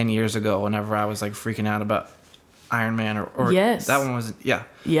 10 years ago, whenever I was like freaking out about Iron Man or yes, that one was yeah,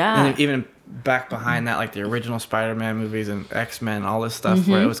 and then even back behind that, like the original Spider-Man movies and X-Men and all this stuff,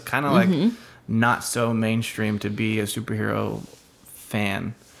 where it was kind of like not so mainstream to be a superhero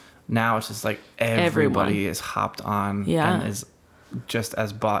fan. Now it's just like everybody is hopped on and is just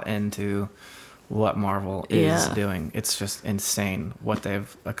as bought into what Marvel is doing. It's just insane what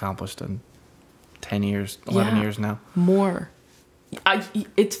they've accomplished in 10 years, 11 years now. More.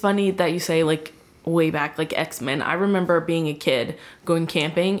 It's funny that you say like way back, like X-Men. I remember being a kid going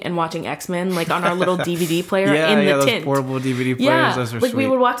camping and watching X-Men like on our little DVD player in the those tent. Portable DVD players, those were like sweet. We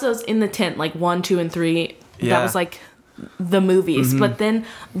would watch those in the tent, like 1, 2, and 3. That was like the movies. But then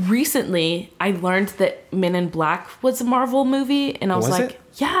recently I learned that Men in Black was a Marvel movie, and I was like,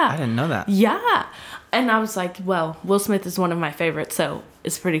 yeah, I didn't know that. Yeah. And I was like, well, Will Smith is one of my favorites, so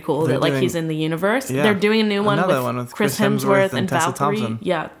it's pretty cool that like he's in the universe. Yeah, They're doing a new one with Chris Hemsworth and Tessa Valkyrie. Thompson.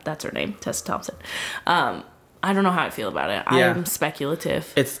 Yeah, that's her name, Tessa Thompson. I don't know how I feel about it. Yeah. I'm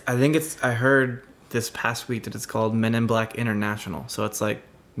speculative. I heard this past week that it's called Men in Black International, so it's like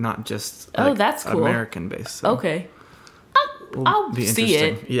not just like that's cool. American based. So Okay. I'll see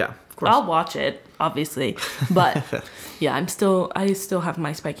it. Yeah, of course. I'll watch it, obviously. But yeah, I still have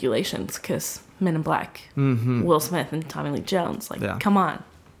my speculations because Men in Black, Will Smith and Tommy Lee Jones. Like, come on.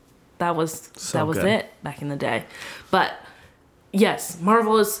 That was good. it back in the day. But yes,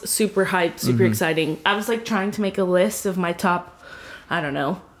 Marvel is super hyped, super exciting. I was like trying to make a list of my top,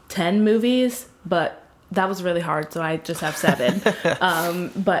 10 movies, but that was really hard, so I just have 7.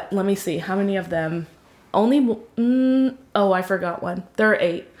 But let me see, how many of them? I forgot one. There are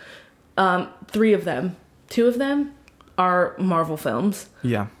 8. 3 of them. 2 of them are Marvel films.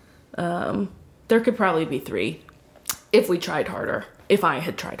 Yeah. There could probably be 3 if we tried harder. If I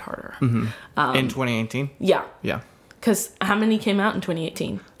had tried harder. In 2018? Yeah. Yeah. Because how many came out in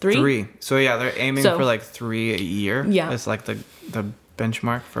 2018? 3? 3. So yeah, they're aiming for like 3 a year. Yeah. It's like the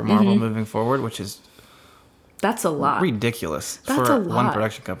benchmark for Marvel moving forward, which is that's a lot. Ridiculous. That's for a lot. One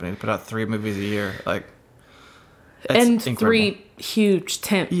production company to put out 3 movies a year. Like, and incredible. 3 huge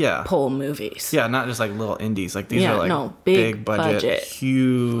tentpole movies. Yeah, not just like little indies. Like these are like big budget,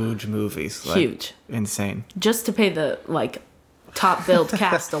 huge movies. Like, huge. Insane. Just to pay the like top billed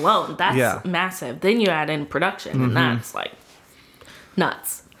cast alone, that's massive. Then you add in production, and that's like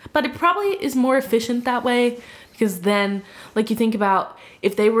nuts. But it probably is more efficient that way, because then, like, you think about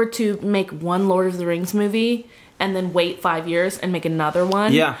if they were to make one Lord of the Rings movie and then wait 5 years and make another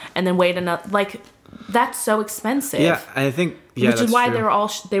one, and then wait another, like, that's so expensive. Yeah, I think which is why true.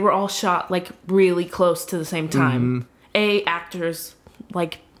 they were all shot like really close to the same time. Actors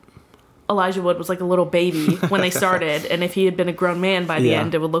like Elijah Wood was like a little baby when they started, and if he had been a grown man by the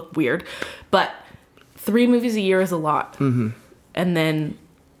end, it would look weird. But 3 movies a year is a lot, and then.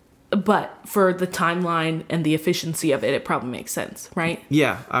 But for the timeline and the efficiency of it, it probably makes sense, right?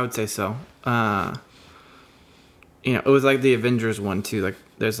 Yeah, I would say so. It was like the Avengers one too. Like,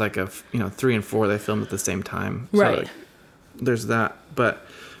 there's like 3 and 4 they filmed at the same time. So, right. Like, there's that, but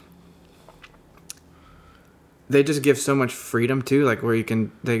they just give so much freedom too. Like, where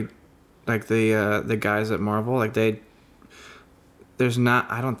the guys at Marvel, like I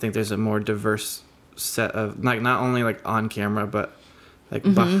don't think there's a more diverse set of, like, not only like on camera, but like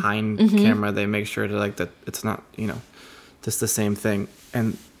behind camera, they make sure to like that it's not, just the same thing.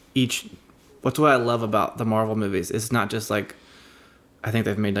 And what's what I love about the Marvel movies, it's not just like, I think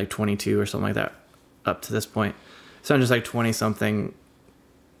they've made like 22 or something like that up to this point. It's not just like 20 something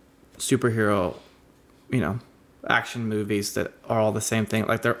superhero, action movies that are all the same thing.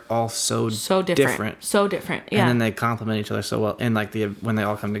 Like, they're all so different. So different. Yeah. And then they complement each other so well. And like when they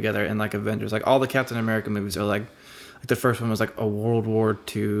all come together in like Avengers, like all the Captain America movies are like the first one was like a World War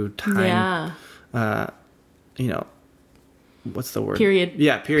II time. Yeah. What's the word? Period.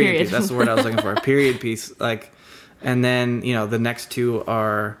 Yeah, period piece. That's the word I was looking for. Period piece. Like, and then, the next 2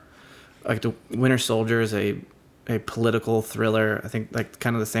 are like the Winter Soldier is a political thriller. I think like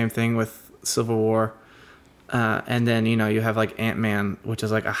kind of the same thing with Civil War. And then, you have like Ant-Man, which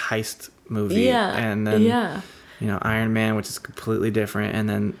is like a heist movie. Yeah. And then, Iron Man, which is completely different. And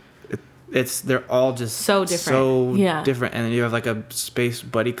then they're all just so different. Different. And then you have like a space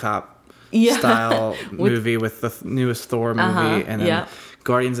buddy cop style movie with the newest Thor movie, and then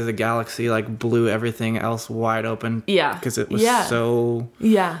Guardians of the Galaxy like blew everything else wide open. Yeah. Because it was so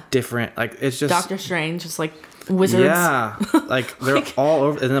different. Like it's just Doctor Strange, just like wizards. Yeah. Like they're all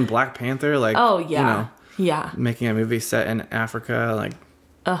over. And then Black Panther, like making a movie set in Africa, like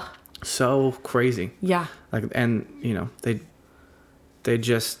so crazy. Yeah. Like and they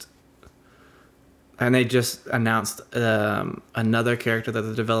just announced another character that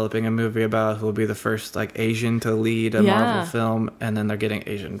they're developing a movie about who will be the first like Asian to lead a Marvel film, and then they're getting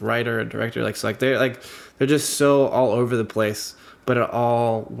Asian writer and director. Like so, they're just so all over the place, but it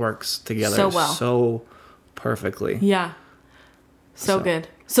all works together so well, so perfectly. Yeah, so good.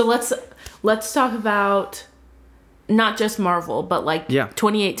 So let's talk about not just Marvel, but like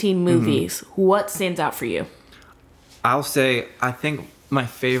 2018 movies. Mm-hmm. What stands out for you? I'll say I think my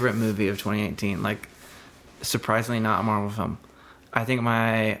favorite movie of 2018, like surprisingly not a Marvel film. I think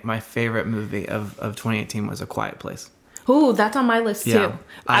my favorite movie of 2018 was A Quiet Place. Ooh, that's on my list too.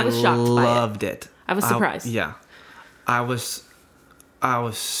 I was shocked by it. I loved it. I was surprised. I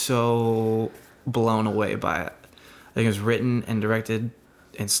was so blown away by it. I think it was written and directed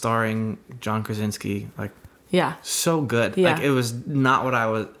and starring John Krasinski. Like, so good. Yeah. Like, it was not what I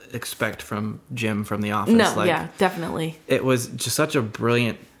would expect from Jim from The Office. No, like, definitely. It was just such a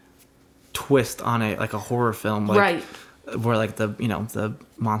brilliant twist on a horror film. Like, right. Where like the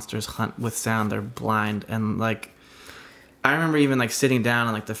monsters hunt with sound. They're blind, and like I remember even like sitting down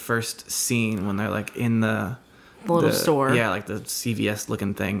in like the first scene when they're like in the little store. Yeah, like the CVS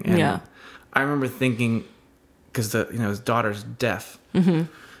looking thing. And I remember thinking, because his daughter's deaf, and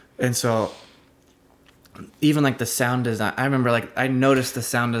so even like the sound design, I remember like I noticed the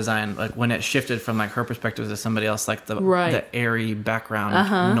sound design like when it shifted from like her perspective to somebody else, like the airy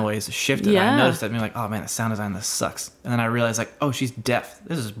background noise shifted. And I noticed that and be like, oh man, the sound design, this sucks. And then I realized like, oh, she's deaf.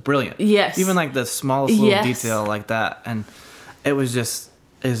 This is brilliant. Yes. Even like the smallest little detail like that, and it was just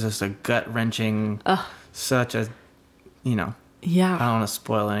a gut wrenching, such a I don't want to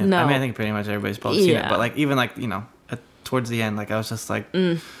spoil anything. No. I mean, I think pretty much everybody's probably seen it, but like even like towards the end, like I was just like.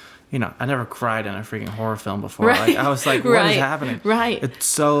 I never cried in a freaking horror film before. Right. Like I was like, what is happening? Right. It's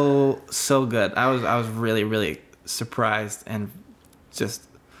so good. I was really, really surprised and just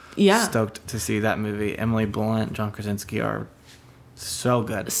stoked to see that movie. Emily Blunt, John Krasinski are so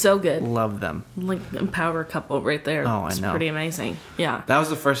good. So good. Love them. Like a power couple right there. Oh, I know. It's pretty amazing. Yeah. That was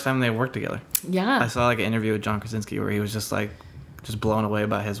the first time they worked together. Yeah. I saw like an interview with John Krasinski where he was just like blown away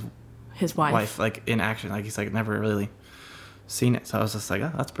by his wife like in action. Like he's like never really seen it, so I was just like,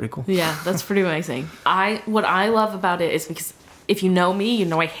 oh, that's pretty cool. Yeah, that's pretty amazing. What I love about it is because if you know me, you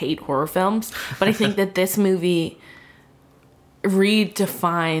know I hate horror films, but I think that this movie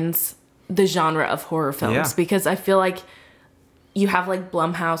redefines the genre of horror films because I feel like you have like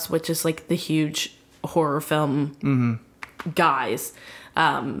Blumhouse, which is like the huge horror film guys,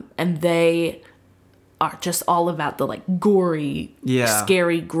 and they are just all about the like gory,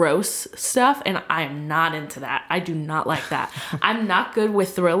 scary, gross stuff, and I am not into that. I do not like that. I'm not good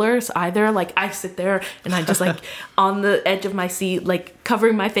with thrillers either. Like I sit there and I just like on the edge of my seat, like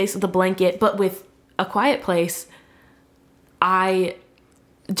covering my face with a blanket. But with A Quiet Place, I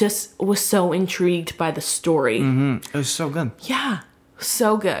just was so intrigued by the story. It was so good. Yeah,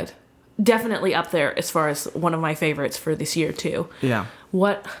 so good. Definitely up there as far as one of my favorites for this year too. Yeah.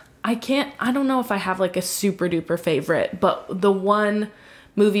 I don't know if I have like a super duper favorite, but the one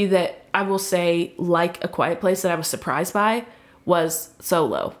movie that I will say like A Quiet Place that I was surprised by was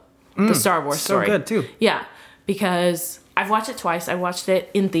Solo, the Star Wars story. So good too. Yeah, because I've watched it twice. I watched it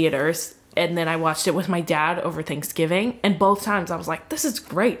in theaters and then I watched it with my dad over Thanksgiving, and both times I was like, this is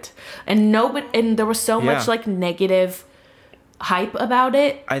great. And there was so much like negative hype about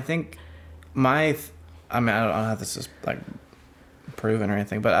it. I think I don't have this is like proven or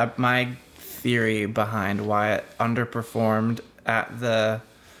anything, but my theory behind why it underperformed at the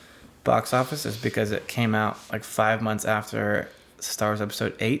box office is because it came out like 5 months after Star Wars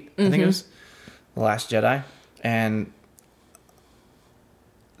Episode 8, I think it was, The Last Jedi, and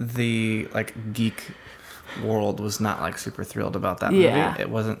the like geek world was not like super thrilled about that movie. It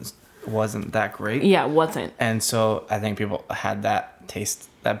wasn't that great. Yeah, it wasn't. And so I think people had that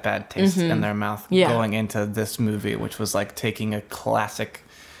bad taste in their mouth going into this movie, which was like taking a classic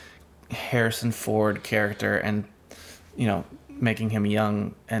Harrison Ford character and, making him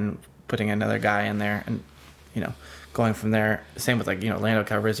young and putting another guy in there and, going from there. Same with like, Lando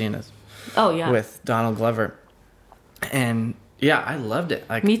Calrissian with Donald Glover. And I loved it.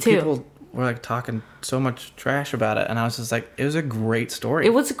 Like, me too. People were like talking so much trash about it, and I was just like, it was a great story.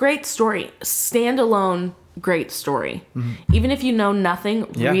 It was a great story. Standalone, great story. Even if you know nothing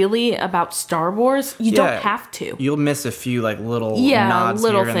really about Star Wars, you don't have to. You'll miss a few like little nods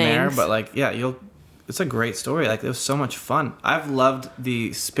little here things. and there, but like it's a great story. Like it was so much fun. I've loved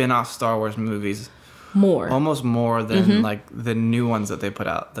the spin-off Star Wars movies almost more than like the new ones that they put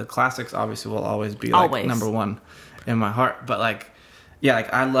out. The classics obviously will always be like number one in my heart, but like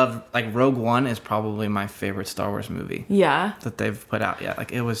I love like Rogue One is probably my favorite Star Wars movie. Yeah. That they've put out. Yeah,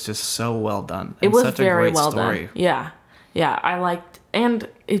 like it was just so well done. It was such very a great well story. done. Yeah. Yeah, I liked, and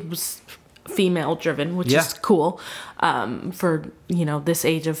it was female driven, which is cool for, this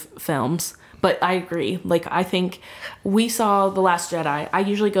age of films. But I agree. Like, I think we saw The Last Jedi. I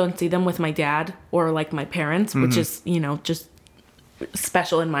usually go and see them with my dad or like my parents, which is, just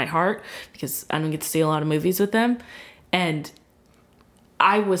special in my heart because I don't get to see a lot of movies with them. And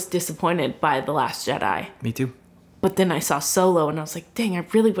I was disappointed by The Last Jedi. Me too. But then I saw Solo and I was like, dang, I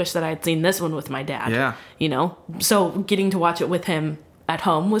really wish that I had seen this one with my dad. Yeah. So getting to watch it with him at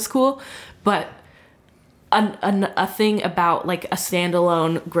home was cool. But a thing about like a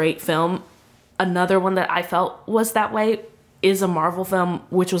standalone great film, another one that I felt was that way is a Marvel film,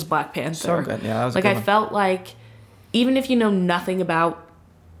 which was Black Panther. So good. Yeah, that was like, a good I one. felt like even if you know nothing about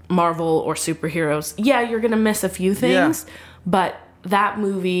Marvel or superheroes, you're going to miss a few things. Yeah. But that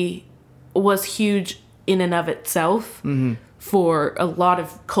movie was huge in and of itself for a lot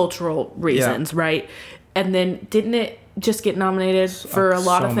of cultural reasons, right? And then didn't it just get nominated for a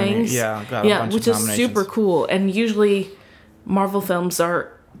lot of things? Got a bunch which of is super cool. And usually Marvel films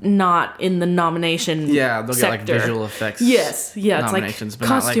are not in the nomination they'll get like sector. visual effects. Yes, it's like nominations, but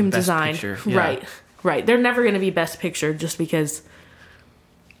not, costume like, Best design. Picture. Yeah. Right. They're never going to be Best Picture just because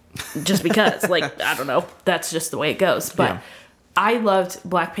like, I don't know, that's just the way it goes. But I loved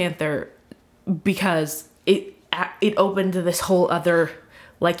Black Panther because it opened to this whole other,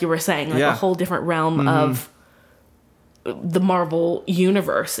 like you were saying, like a whole different realm of the Marvel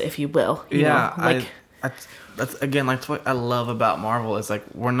universe, if you will. You know? Like, that's again, like what I love about Marvel is like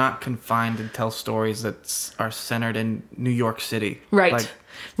we're not confined to tell stories that are centered in New York City. Right. Like,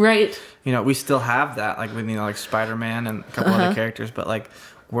 right. We still have that, like with like Spider-Man and a couple other characters, but like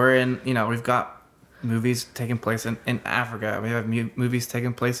we're in, we've got movies taking place in Africa. We have movies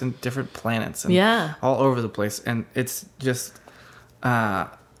taking place in different planets and all over the place. And it's just,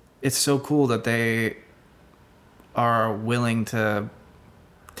 it's so cool that they are willing to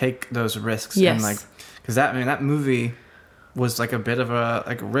take those risks. Yes. And like, cause that movie was like a bit of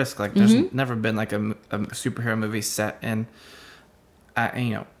a risk. Like there's never been like a superhero movie set in,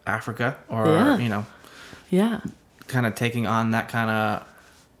 Africa or, kind of taking on that kind of,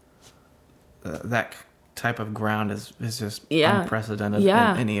 that type of ground is just unprecedented in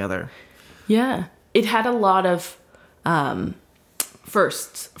any other. Yeah. It had a lot of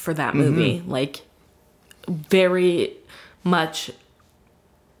firsts for that movie. Like, very much,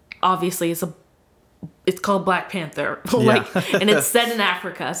 obviously, it's called Black Panther. And it's set in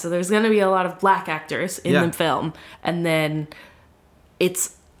Africa, so there's going to be a lot of black actors in the film. And then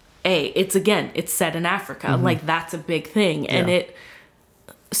it's set in Africa. Like, that's a big thing. And it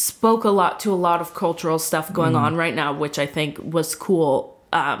spoke a lot to a lot of cultural stuff going on right now, which I think was cool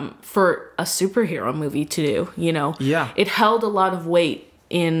for a superhero movie to do, It held a lot of weight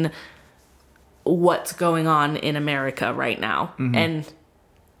in what's going on in America right now. And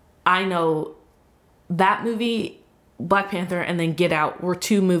I know that movie, Black Panther, and then Get Out were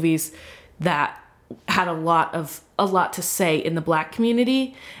two movies that had a lot to say in the black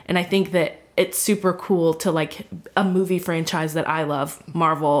community. And I think that it's super cool to like a movie franchise that I love,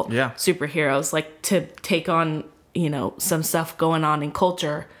 Marvel superheroes, like to take on, some stuff going on in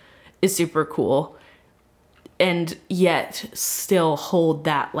culture is super cool. And yet still hold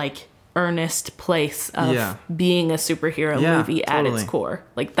that like earnest place of being a superhero movie at its core.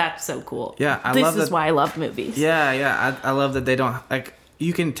 Like that's so cool. Yeah. This is why I love movies. Yeah. I love that they don't like,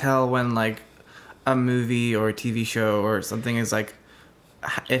 you can tell when like a movie or a TV show or something is like,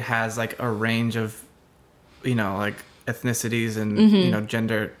 it has like a range of, like ethnicities and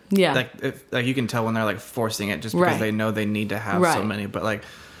gender. Yeah. Like you can tell when they're like forcing it just because they know they need to have so many. But like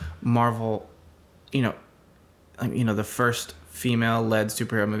Marvel, the first female-led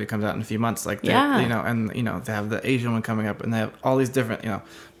superhero movie comes out in a few months. Like they have the Asian one coming up, and they have all these different,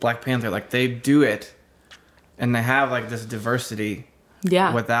 Black Panther. Like they do it, and they have like this diversity.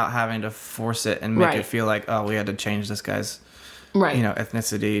 Yeah. Without having to force it and make it feel like, oh, we had to change this guy's. Right.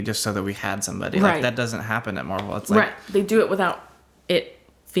 Ethnicity just so that we had somebody. Right. Like that doesn't happen at Marvel. It's like they do it without it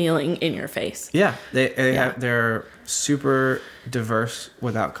feeling in your face. Yeah. They're super diverse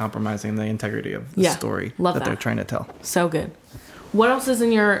without compromising the integrity of the story that they're trying to tell. So good. What else is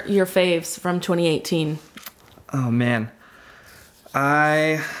in your faves from 2018? Oh man,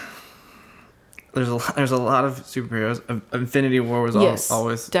 there's a lot of superheroes. Infinity War was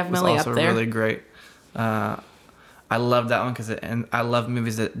always definitely was also up there. really great. I love that one because I love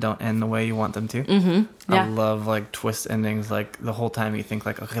movies that don't end the way you want them to. Mm-hmm. Yeah. I love like twist endings. Like the whole time you think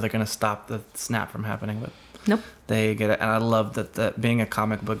like, okay, they're gonna stop the snap from happening, but Nope. they get it. And I love that being a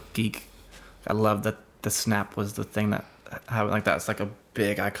comic book geek, I love that the snap was the thing that happened. Like that's like a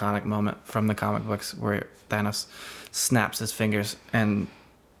big iconic moment from the comic books where Thanos snaps his fingers and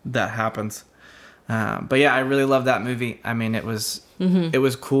that happens. But yeah, I really love that movie. I mean, it was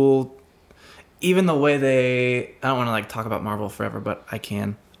cool. Even the way I don't want to like talk about Marvel forever, but I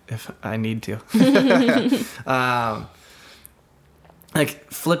can if I need to.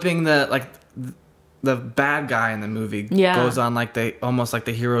 Like flipping the bad guy in the movie goes on like almost like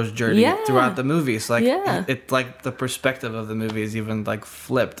the hero's journey throughout the movie. So like it's like the perspective of the movie is even like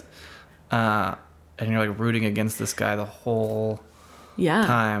flipped, and you're like rooting against this guy the whole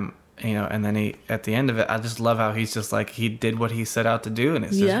time. You know, and then he at the end of it, I just love how he's just like he did what he set out to do, and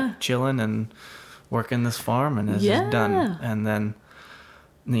it's just chilling and working this farm, and it's just done. And then,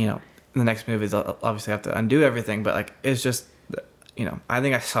 you know, the next movie is obviously have to undo everything, but like it's just, you know, I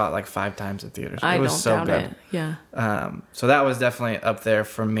think I saw it like 5 times in theaters. It was so good. It. Yeah. So that was definitely up there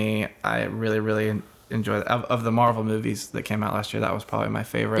for me. I really, really enjoyed it. Of the Marvel movies that came out last year. That was probably my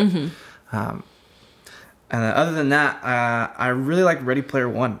favorite. And then other than that, I really liked Ready Player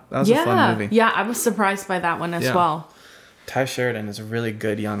One. That was a fun movie. Yeah, I was surprised by that one as well. Ty Sheridan is a really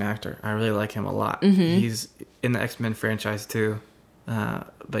good young actor. I really like him a lot. He's in the X-Men franchise too.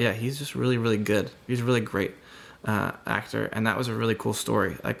 But yeah, he's just really, really good. He's a really great actor. And that was a really cool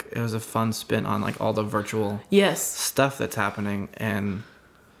story. Like, it was a fun spin on like all the virtual stuff that's happening. And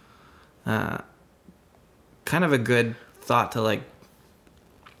kind of a good thought to like,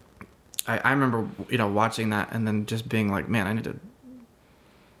 I remember, you know, watching that and then just being like, man, I need to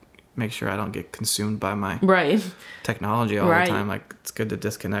make sure I don't get consumed by my technology all the time. Like, it's good to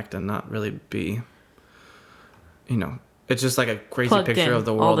disconnect and not really be, you know, it's just like a crazy plugged picture of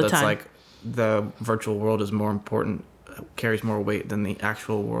the world that's time. like the virtual world is more important, carries more weight than the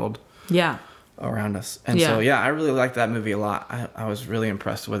actual world around us. And so, yeah, I really liked that movie a lot. I was really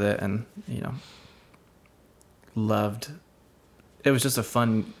impressed with it and, you know, loved it. Was just a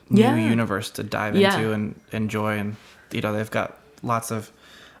fun new universe to dive into and enjoy. And, you know, they've got lots of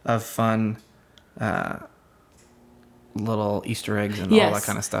fun little Easter eggs and all that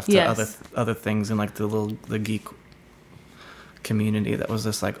kind of stuff to other things in like the geek community that was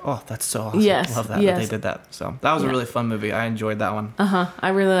just like, oh, that's so awesome. I love that they did that. So that was a really fun movie. I enjoyed that one. I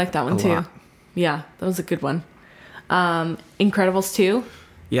really liked that one too. Lot. Yeah, that was a good one. Incredibles 2.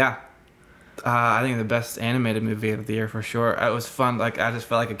 Yeah. I think the best animated movie of the year for sure. It was fun. Like, I just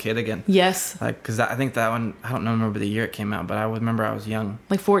felt like a kid again. Yes. Like, because I think that one, I don't remember the year it came out, but I remember I was young.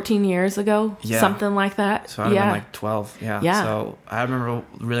 Like 14 years ago? Yeah. Something like that? So I'd have been like 12. Yeah. So I remember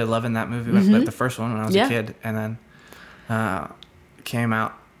really loving that movie. Like the first one when I was a kid. And then came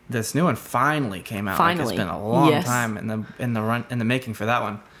out. This new one finally came out. Like, it's been a long time in the making for that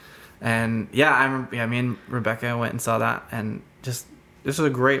one. And yeah, I remember, me and Rebecca went and saw that, and just this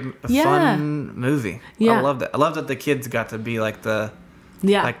was a fun movie. Yeah. I loved it. I loved that the kids got to be like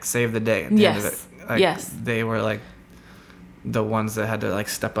like save the day at the end of it. Like, they were like the ones that had to like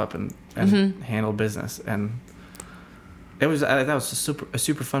step up and handle business, and that was a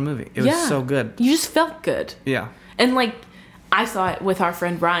super fun movie. It was so good. You just felt good. Yeah. And like, I saw it with our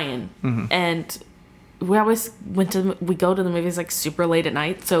friend Ryan, and we always we go to the movies like super late at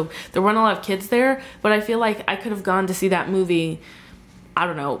night, so there weren't a lot of kids there, but I feel like I could have gone to see that movie, I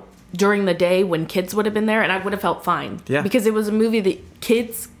don't know, during the day when kids would have been there, and I would have felt fine. Yeah. Because it was a movie that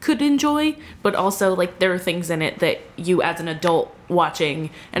kids could enjoy, but also like there are things in it that you as an adult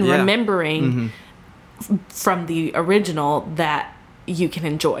watching and remembering from the original that you can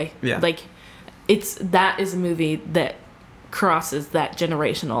enjoy. Yeah. Like, that is a movie that crosses that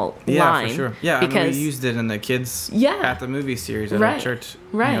generational line. Yeah, for sure. Yeah, because we used it in the kids at the movie series at our church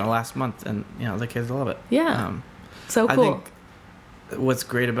last month, and the kids love it. Yeah. So cool. I think what's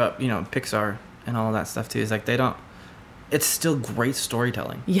great about Pixar and all that stuff too is like it's still great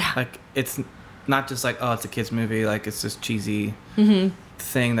storytelling. Yeah. Like, it's not just like, oh, it's a kids movie, like it's this cheesy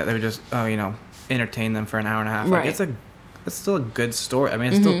thing that they would just entertain them for an hour and a half. Like, it's still a good story. I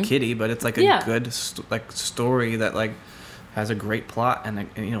mean, it's still kiddie, but it's like a good story that like has a great plot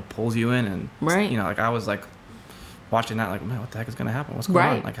and pulls you in, and like I was like watching that like, man, what the heck is gonna happen? What's going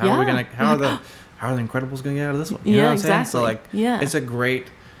on? Like, how are the Incredibles gonna get out of this one? You know what I'm saying? So like, it's a great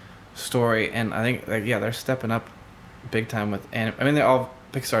story, and I think like they're stepping up big time with I mean, they're all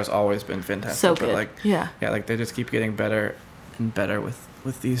Pixar's always been fantastic. So but good. like, Yeah. like they just keep getting better and better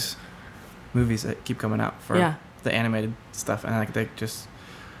with these movies that keep coming out for the animated stuff, and like they just,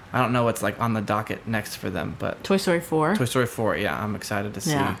 I don't know what's like on the docket next for them, but Toy Story 4. Toy Story 4, yeah, I'm excited to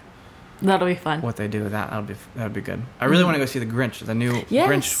see That'll be fun. what they do with that. That'd be good. I really want to go see the Grinch, the new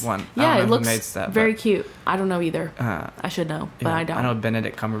Grinch one. Yeah, I don't know it who looks makes that, very but, cute. I don't know either. I should know, but I don't. I know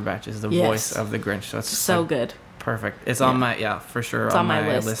Benedict Cumberbatch is the voice of the Grinch, so it's so like, good. Perfect. It's on my for sure it's on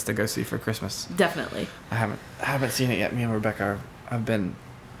my list to go see for Christmas. Definitely. I haven't seen it yet. Me and Rebecca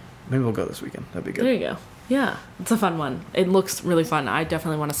maybe we'll go this weekend. That'd be good. There you go. Yeah, it's a fun one. It looks really fun. I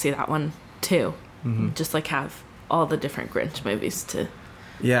definitely want to see that one too. Mm-hmm. Just like have all the different Grinch movies to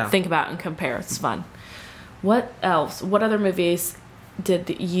think about and compare. It's fun. What else? What other movies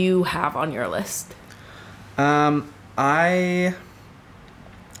did you have on your list? The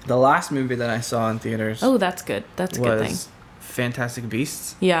last movie that I saw in theaters. Oh, that's good. That's a good thing. Fantastic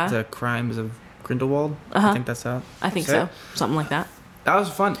Beasts. Yeah. The Crimes of Grindelwald. I think that's how. I think so. Something like that. That was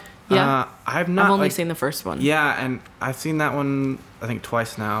fun. Yeah. I've only seen the first one. Yeah, and I've seen that one I think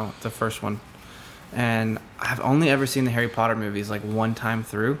twice now. The first one, and I've only ever seen the Harry Potter movies like one time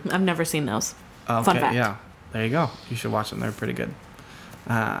through. I've never seen those. Okay, Fun fact. Yeah. There you go. You should watch them. They're pretty good.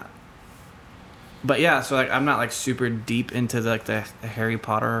 But yeah, so like I'm not like super deep into the Harry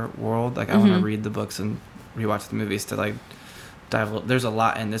Potter world. Like I want to read the books and rewatch the movies to like dive. There's a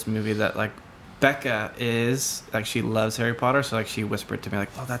lot in this movie that like Becca is like, she loves Harry Potter, so like she whispered to me like,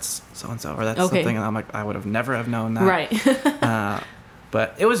 oh, that's so and so, or that's something, and I'm like, I would have never have known that. Right.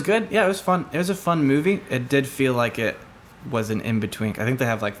 But it was good. Yeah, it was fun. It was a fun movie. It did feel like it was an in between. I think they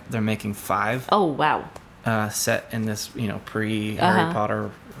have like they're making 5. Oh wow. Set in this pre Harry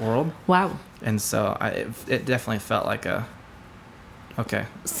Potter world. Wow. And so it definitely felt like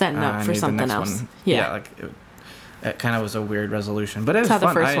setting up for something else. One. Yeah, like it kind of was a weird resolution, but it was fun. That's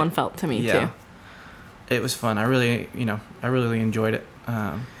how fun. the first one felt to me too. It was fun. I really enjoyed it.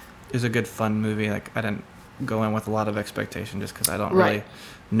 It was a good fun movie. Like I didn't go in with a lot of expectation just because I don't really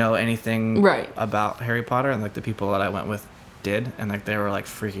know anything about Harry Potter, and like the people that I went with did, and like they were like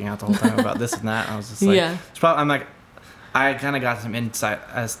freaking out the whole time about this and that. And I was just like, I'm like, I kind of got some insight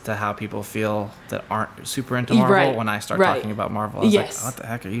as to how people feel that aren't super into Marvel when I start talking about Marvel. I was like, what the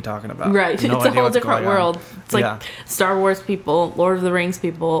heck are you talking about? Right. No it's a whole different world. It's like Star Wars people, Lord of the Rings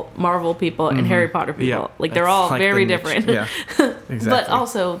people, Marvel people, and Harry Potter people. Yeah. Like they're all like very different. Yeah, exactly. But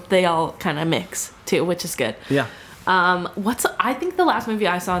also they all kind of mix too, which is good. Yeah. I think the last movie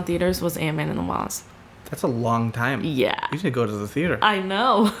I saw in theaters was Ant-Man and the Wasp. That's a long time. Yeah. You need to go to the theater. I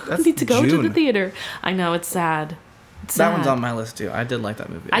know. I need to go to the theater. I know, it's sad. That one's on my list too. I did like that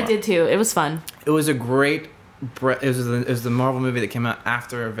movie. I did too. It was fun. It was a great. It was the Marvel movie that came out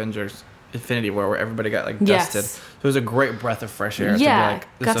after Avengers: Infinity War, where everybody got like dusted. So it was a great breath of fresh air. Yeah, to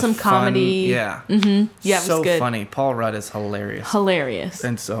be like, got some comedy. Yeah. Mm-hmm. Yeah, it was so good. funny. Paul Rudd is hilarious.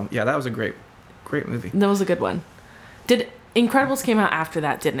 And so that was a great movie. That was a good one. Did Incredibles came out after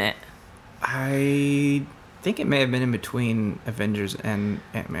that, didn't it? I think it may have been in between Avengers and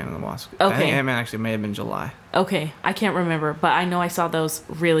Ant-Man and the Wasp. Okay. I think Ant-Man actually may have been July. Okay. I can't remember, but I know I saw those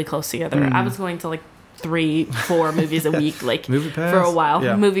really close together. I was going to like 3-4 movies a week, like Movie Pass? for a while.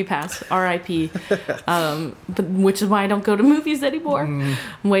 Yeah. Movie Pass, R.I.P. But which is why I don't go to movies anymore. I'm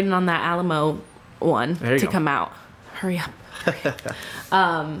waiting on that Alamo one to come out. Hurry up.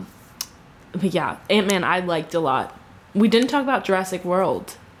 But yeah, Ant-Man I liked a lot. We didn't talk about Jurassic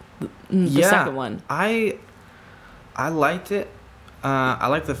World, the second one. I liked it. I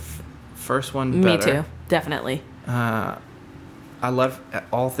liked the first one better. Me too, definitely. I love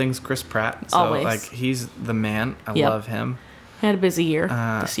all things Chris Pratt. So, Always. like, he's the man. I love him. He had a busy year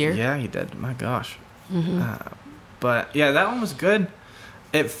this year. Yeah, he did. My gosh. But, yeah, that one was good.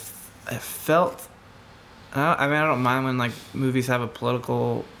 It felt... I mean, I don't mind when, like, movies have a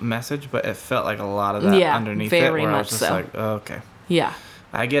political message, but it felt like a lot of that underneath very it. Where much I was just so. like, oh, okay. Yeah.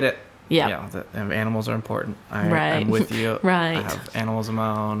 I get it. Yeah. Animals are important. Right. I'm with you. Right. I have animals of my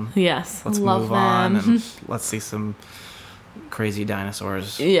own. Yes. Let's love move them. on and let's see some crazy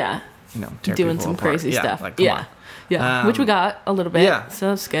dinosaurs. Yeah. Tear doing people some apart. crazy stuff. Like, come on. Yeah. Which we got a little bit. Yeah.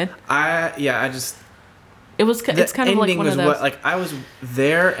 So it's good. It's kind of like one of those. I was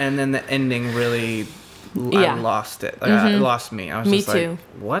there, and then the ending really, I lost it. Like, it lost me. I was just too. like,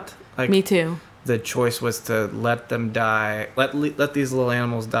 what? Like, Me too. The choice was to let them die, let these little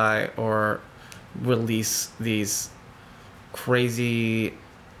animals die, or release these crazy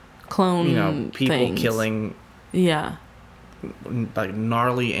clone people things. killing like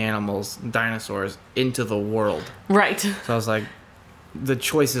gnarly animals, dinosaurs, into the world. Right. So I was like, the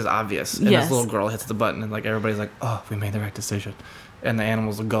choice is obvious. And this little girl hits the button, and like everybody's like, oh, we made the right decision. and the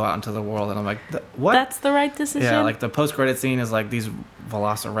animals will go out into the world, and I'm like, what? That's the right decision? Yeah, like the post-credit scene is like these the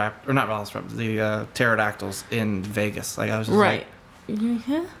pterodactyls in Vegas. Like I was just right. like,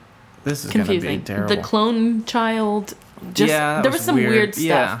 Yeah. this is Confusing. gonna be terrible. The clone child. Just Yeah, there was some weird stuff.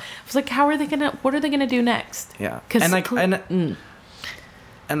 Yeah. I was like, what are they gonna do next? Yeah, Because and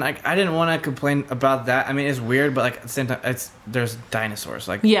like I didn't want to complain about that. I mean, it's weird, but like at the same time, there's dinosaurs.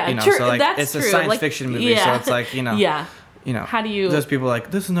 Like Yeah, you know, true. so like That's it's true. a science Like, fiction movie, yeah. so it's like yeah. How do you? Those people are like,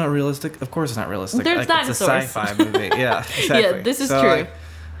 this is not realistic. Of course, it's not realistic. There's like, dinosaurs. It's a sci-fi movie. Yeah, exactly. Yeah, this is so, true. Like,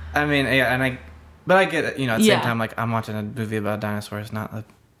 I mean, yeah, but I get it. You know, at the Yeah. same time, like I'm watching a movie about dinosaurs, not a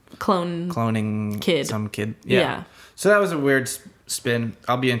Cloning cloning kid. some kid. Yeah. So that was a weird spin.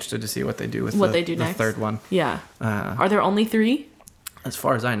 I'll be interested to see what they do with the next. third one. Yeah. Are there only 3? As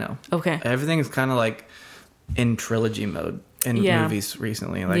far as I know. Okay. Everything is kind of like in trilogy mode in Yeah. movies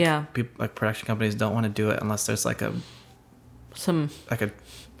recently. Like Yeah. people, like production companies don't want to do it unless there's like a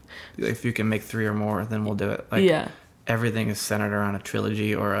if you can make 3 or more, then we'll do it. Like yeah. everything is centered around a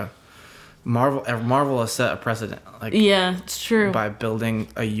trilogy or a Marvel has set a precedent. Like Yeah, it's true. by building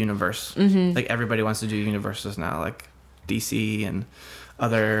a universe. Mm-hmm. Like everybody wants to do universes now, like DC and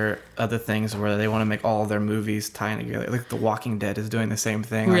other things where they want to make all of their movies tie in together. Like The Walking Dead is doing the same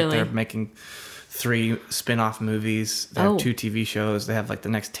thing. Really? Like they're making 3 spin-off movies. They have 2 TV shows. They have like the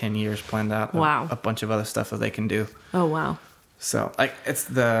next 10 years planned out. Wow. A bunch of other stuff that they can do. Oh wow. So like it's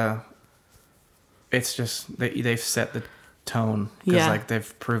just they've set the tone because Yeah. like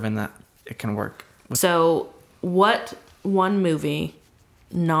they've proven that it can work. So, what one movie,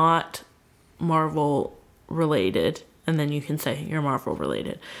 not Marvel related, and then you can say you're Marvel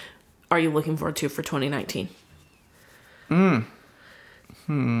related, are you looking forward to for 2019? I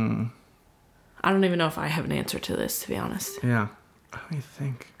don't even know if I have an answer to this, to be honest. Yeah. Let me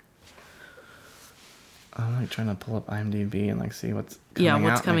think. I'm like trying to pull up IMDb and like see what's coming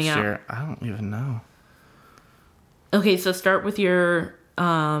out next year. I don't even know. Okay, so start with your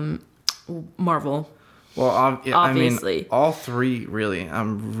Marvel. Well, Obviously. I mean, all 3 really.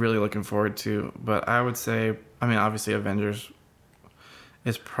 I'm really looking forward to, but I would say, I mean, obviously, Avengers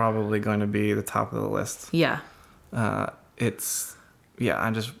is probably going to be the top of the list. Yeah. I'm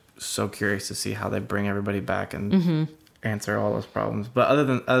just so curious to see how they bring everybody back and answer all those problems. But other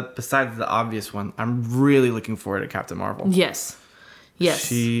than besides the obvious one, I'm really looking forward to Captain Marvel. Yes.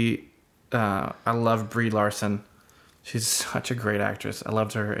 I love Brie Larson. She's such a great actress. I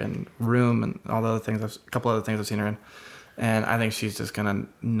loved her in Room and all the other things. A couple other things I've seen her in, and I think she's just gonna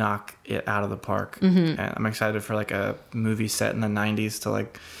knock it out of the park. And I'm excited for like a movie set in the '90s to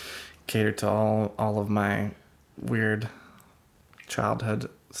like cater to all of my weird childhood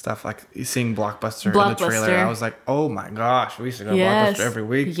stuff. Like seeing Blockbuster in the trailer, I was like, oh my gosh, we used to go to Blockbuster every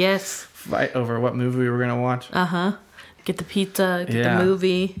week. Yes. Fight over what movie we were gonna watch. Get the pizza. Get the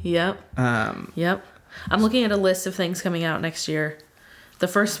movie. Yep. Yep. I'm looking at a list of things coming out next year. The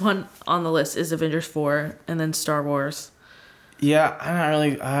first one on the list is Avengers 4 and then Star Wars. Yeah, I'm not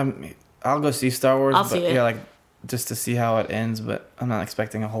really... I'll go see Star Wars. I'll see it. Yeah, like, just to see how it ends, but I'm not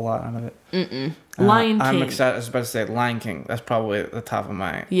expecting a whole lot out of it. Lion King. I'm excited. I was about to say Lion King. That's probably at the top of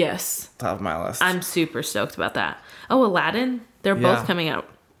my list. I'm super stoked about that. Oh, Aladdin. They're both coming out.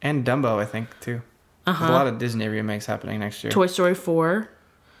 And Dumbo, I think, too. There's a lot of Disney remakes happening next year. Toy Story 4.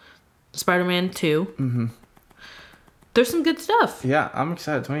 Spider-Man 2. There's some good stuff. Yeah, I'm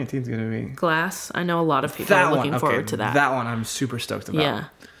excited. 2018 is going to be... Glass. I know a lot of people are looking forward to that. That one I'm super stoked about.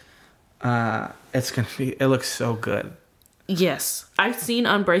 Yeah. It's going to be... It looks so good. Yes. I've seen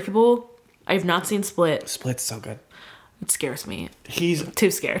Unbreakable. I have not seen Split. Split's so good. It scares me. He's...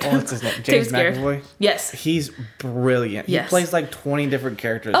 Too scared. What's his name? James McAvoy? Yes. He's brilliant. Yes. He plays like 20 different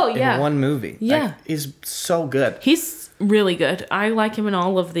characters in one movie. Yeah. Like, he's so good. He's really good. I like him in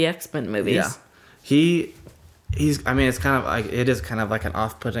all of the X-Men movies. Yeah. He's I mean it's kind of like it is kind of like an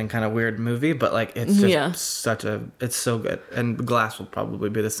off-putting kind of weird movie, but like it's just it's so good. And Glass will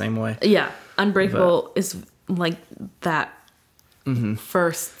probably be the same way. Yeah. Unbreakable is like that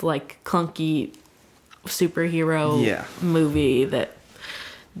first like clunky superhero movie that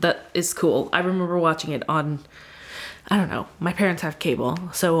is cool. I remember watching it on, I don't know, my parents have cable,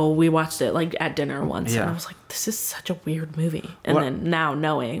 so we watched it like at dinner once, and I was like, this is such a weird movie. And then now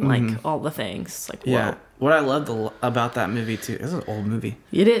knowing like all the things, like whoa. What I loved about that movie too, this is an old movie.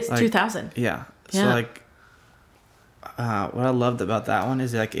 It is like, 2000. Yeah. So like, what I loved about that one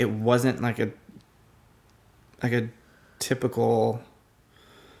is like it wasn't like a typical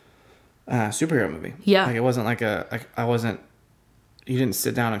superhero movie. Yeah. Like it wasn't you didn't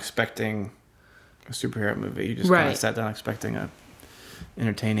sit down expecting a superhero movie. You just kind of sat down expecting a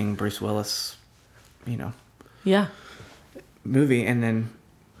entertaining Bruce Willis, Yeah. movie, and then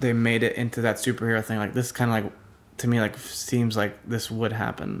they made it into that superhero thing. Like, this kind of like, to me, like, seems like this would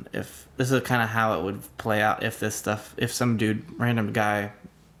happen if this is kind of how it would play out if some random guy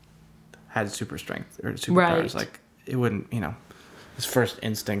had super strength or superpowers. Right. Like, it wouldn't, his first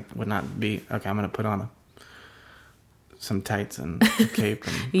instinct would not be, okay, I'm gonna put on some tights and a cape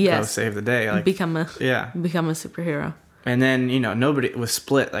and go save the day. Like, become a superhero. And then, nobody was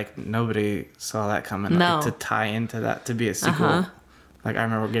Split. Like, nobody saw that coming. No. Like, to tie into that, to be a sequel. Like, I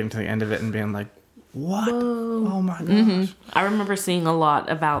remember getting to the end of it and being like, what? Whoa. Oh my gosh. Mm-hmm. I remember seeing a lot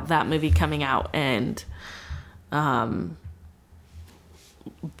about that movie coming out, and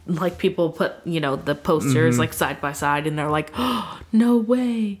like, people put, the posters like side by side, and they're like, oh, no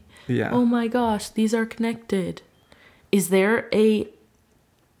way. Yeah. Oh my gosh, these are connected. Is there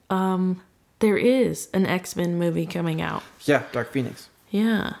there is an X-Men movie coming out. Yeah, Dark Phoenix.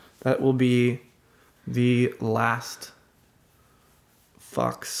 Yeah. That will be the last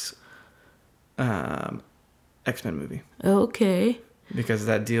Fox X-Men movie. Okay. Because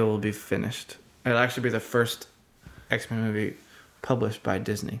that deal will be finished. It'll actually be the first X-Men movie published by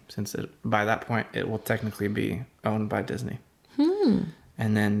Disney, since by that point it will technically be owned by Disney.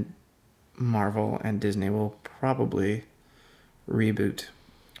 And then Marvel and Disney will probably reboot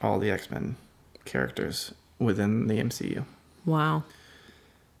all the X-Men characters within the MCU. Wow.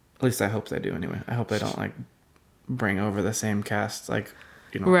 At least I hope they do anyway. I hope they don't like bring over the same cast, like,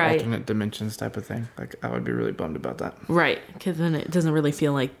 right. alternate dimensions type of thing. Like, I would be really bummed about that. Right, because then it doesn't really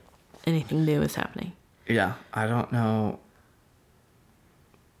feel like anything new is happening. Yeah, I don't know.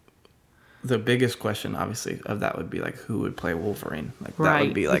 The biggest question, obviously, of that would be like, who would play Wolverine? Like, that right,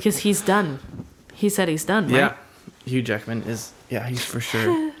 would be like, because he's done. He said he's done. Right? Yeah, Hugh Jackman is. Yeah, he's for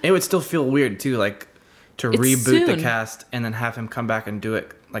sure. It would still feel weird too, like to It's reboot soon. the cast and then have him come back and do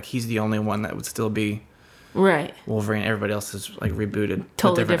it. Like, he's the only one that would still be right. Wolverine. Everybody else is like rebooted.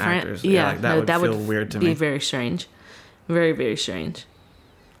 Totally with different different. actors. Yeah, like, that would feel weird to be me. Very strange. Very, very strange.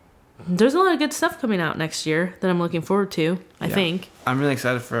 There's a lot of good stuff coming out next year that I'm looking forward to, I think. I'm really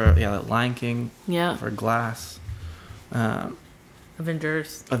excited for Lion King. Yeah. For Glass.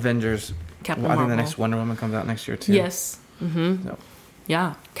 Avengers. Captain I Marvel. think the next Wonder Woman comes out next year too. Yes. Mm-hmm. So.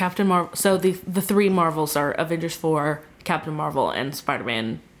 Yeah. Captain Marvel. So the three Marvels are Avengers 4, Captain Marvel, and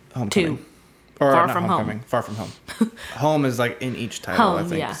Spider-Man Homecoming. 2. Or Far not From Homecoming. Home. Far From Home. Home is like in each title, Home, I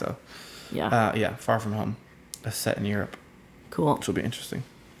think. yeah. So. Yeah. Far From Home. That's set in Europe. Cool. Which will be interesting.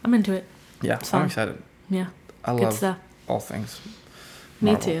 I'm into it. Yeah, So, I'm excited. Yeah. I Good love stuff. all things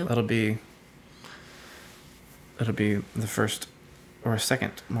Me Marvel. too. It'll be the first or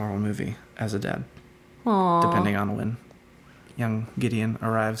second Marvel movie as a dad, Aww. depending on when young Gideon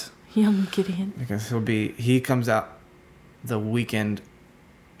arrives. Young Gideon. Because he comes out the weekend.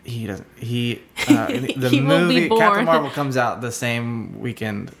 He doesn't. The He will be movie born. Captain Marvel comes out the same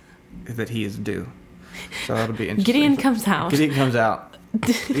weekend that he is due. So that'll be interesting. Gideon comes out. Gideon comes out.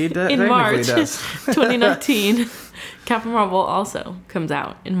 He does, in March does. 2019. Captain Marvel also comes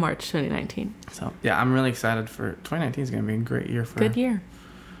out in March 2019. So yeah, I'm really excited for 2019. Is going to be a great year for Good year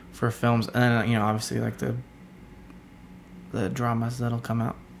for films, and then obviously like the dramas that'll come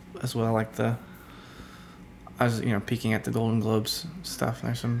out as well. Like I was peeking at the Golden Globes stuff.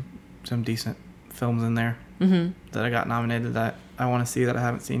 There's some decent films in there that I got nominated that I want to see that I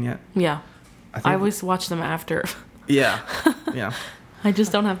haven't seen yet. Yeah, I always watch them after. Yeah. I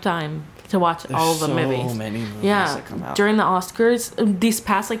just don't have time to watch all the movies. So many movies that come out. During the Oscars, these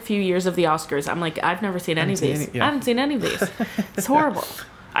past few years of the Oscars, I'm like, I've never seen any of these. I haven't seen any of these. It's horrible.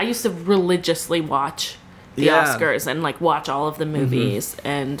 I used to religiously watch the Oscars and watch all of the movies,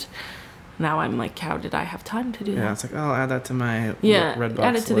 and now I'm like, how did I have time to do that? Yeah, it's like, I'll add that to my Redbox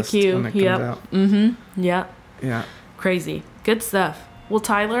add it to the list queue. when it comes out. Yeah. Yeah. Crazy. Good stuff. Well,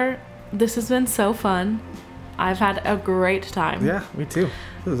 Tyler, this has been so fun. I've had a great time. Yeah, me too.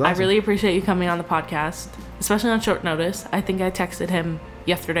 This is awesome. I really appreciate you coming on the podcast, especially on short notice. I think I texted him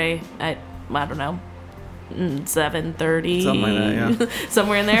yesterday at, 7:30. Something like that, yeah.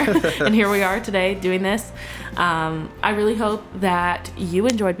 Somewhere in there. And here we are today doing this. I really hope that you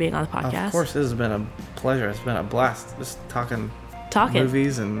enjoyed being on the podcast. Of course, this has been a pleasure. It's been a blast. Just talking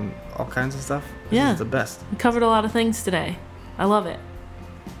movies and all kinds of stuff. This is the best. We covered a lot of things today. I love it.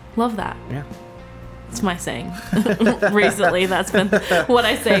 Love that. Yeah. It's my saying. Recently, that's been what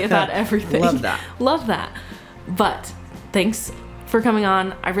I say about everything. Love that. But thanks for coming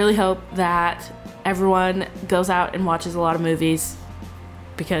on. I really hope that everyone goes out and watches a lot of movies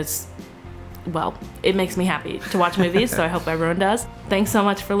because, well, it makes me happy to watch movies, so I hope everyone does. Thanks so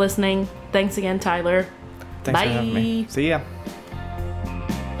much for listening. Thanks again, Tyler. Thanks for having me. See ya.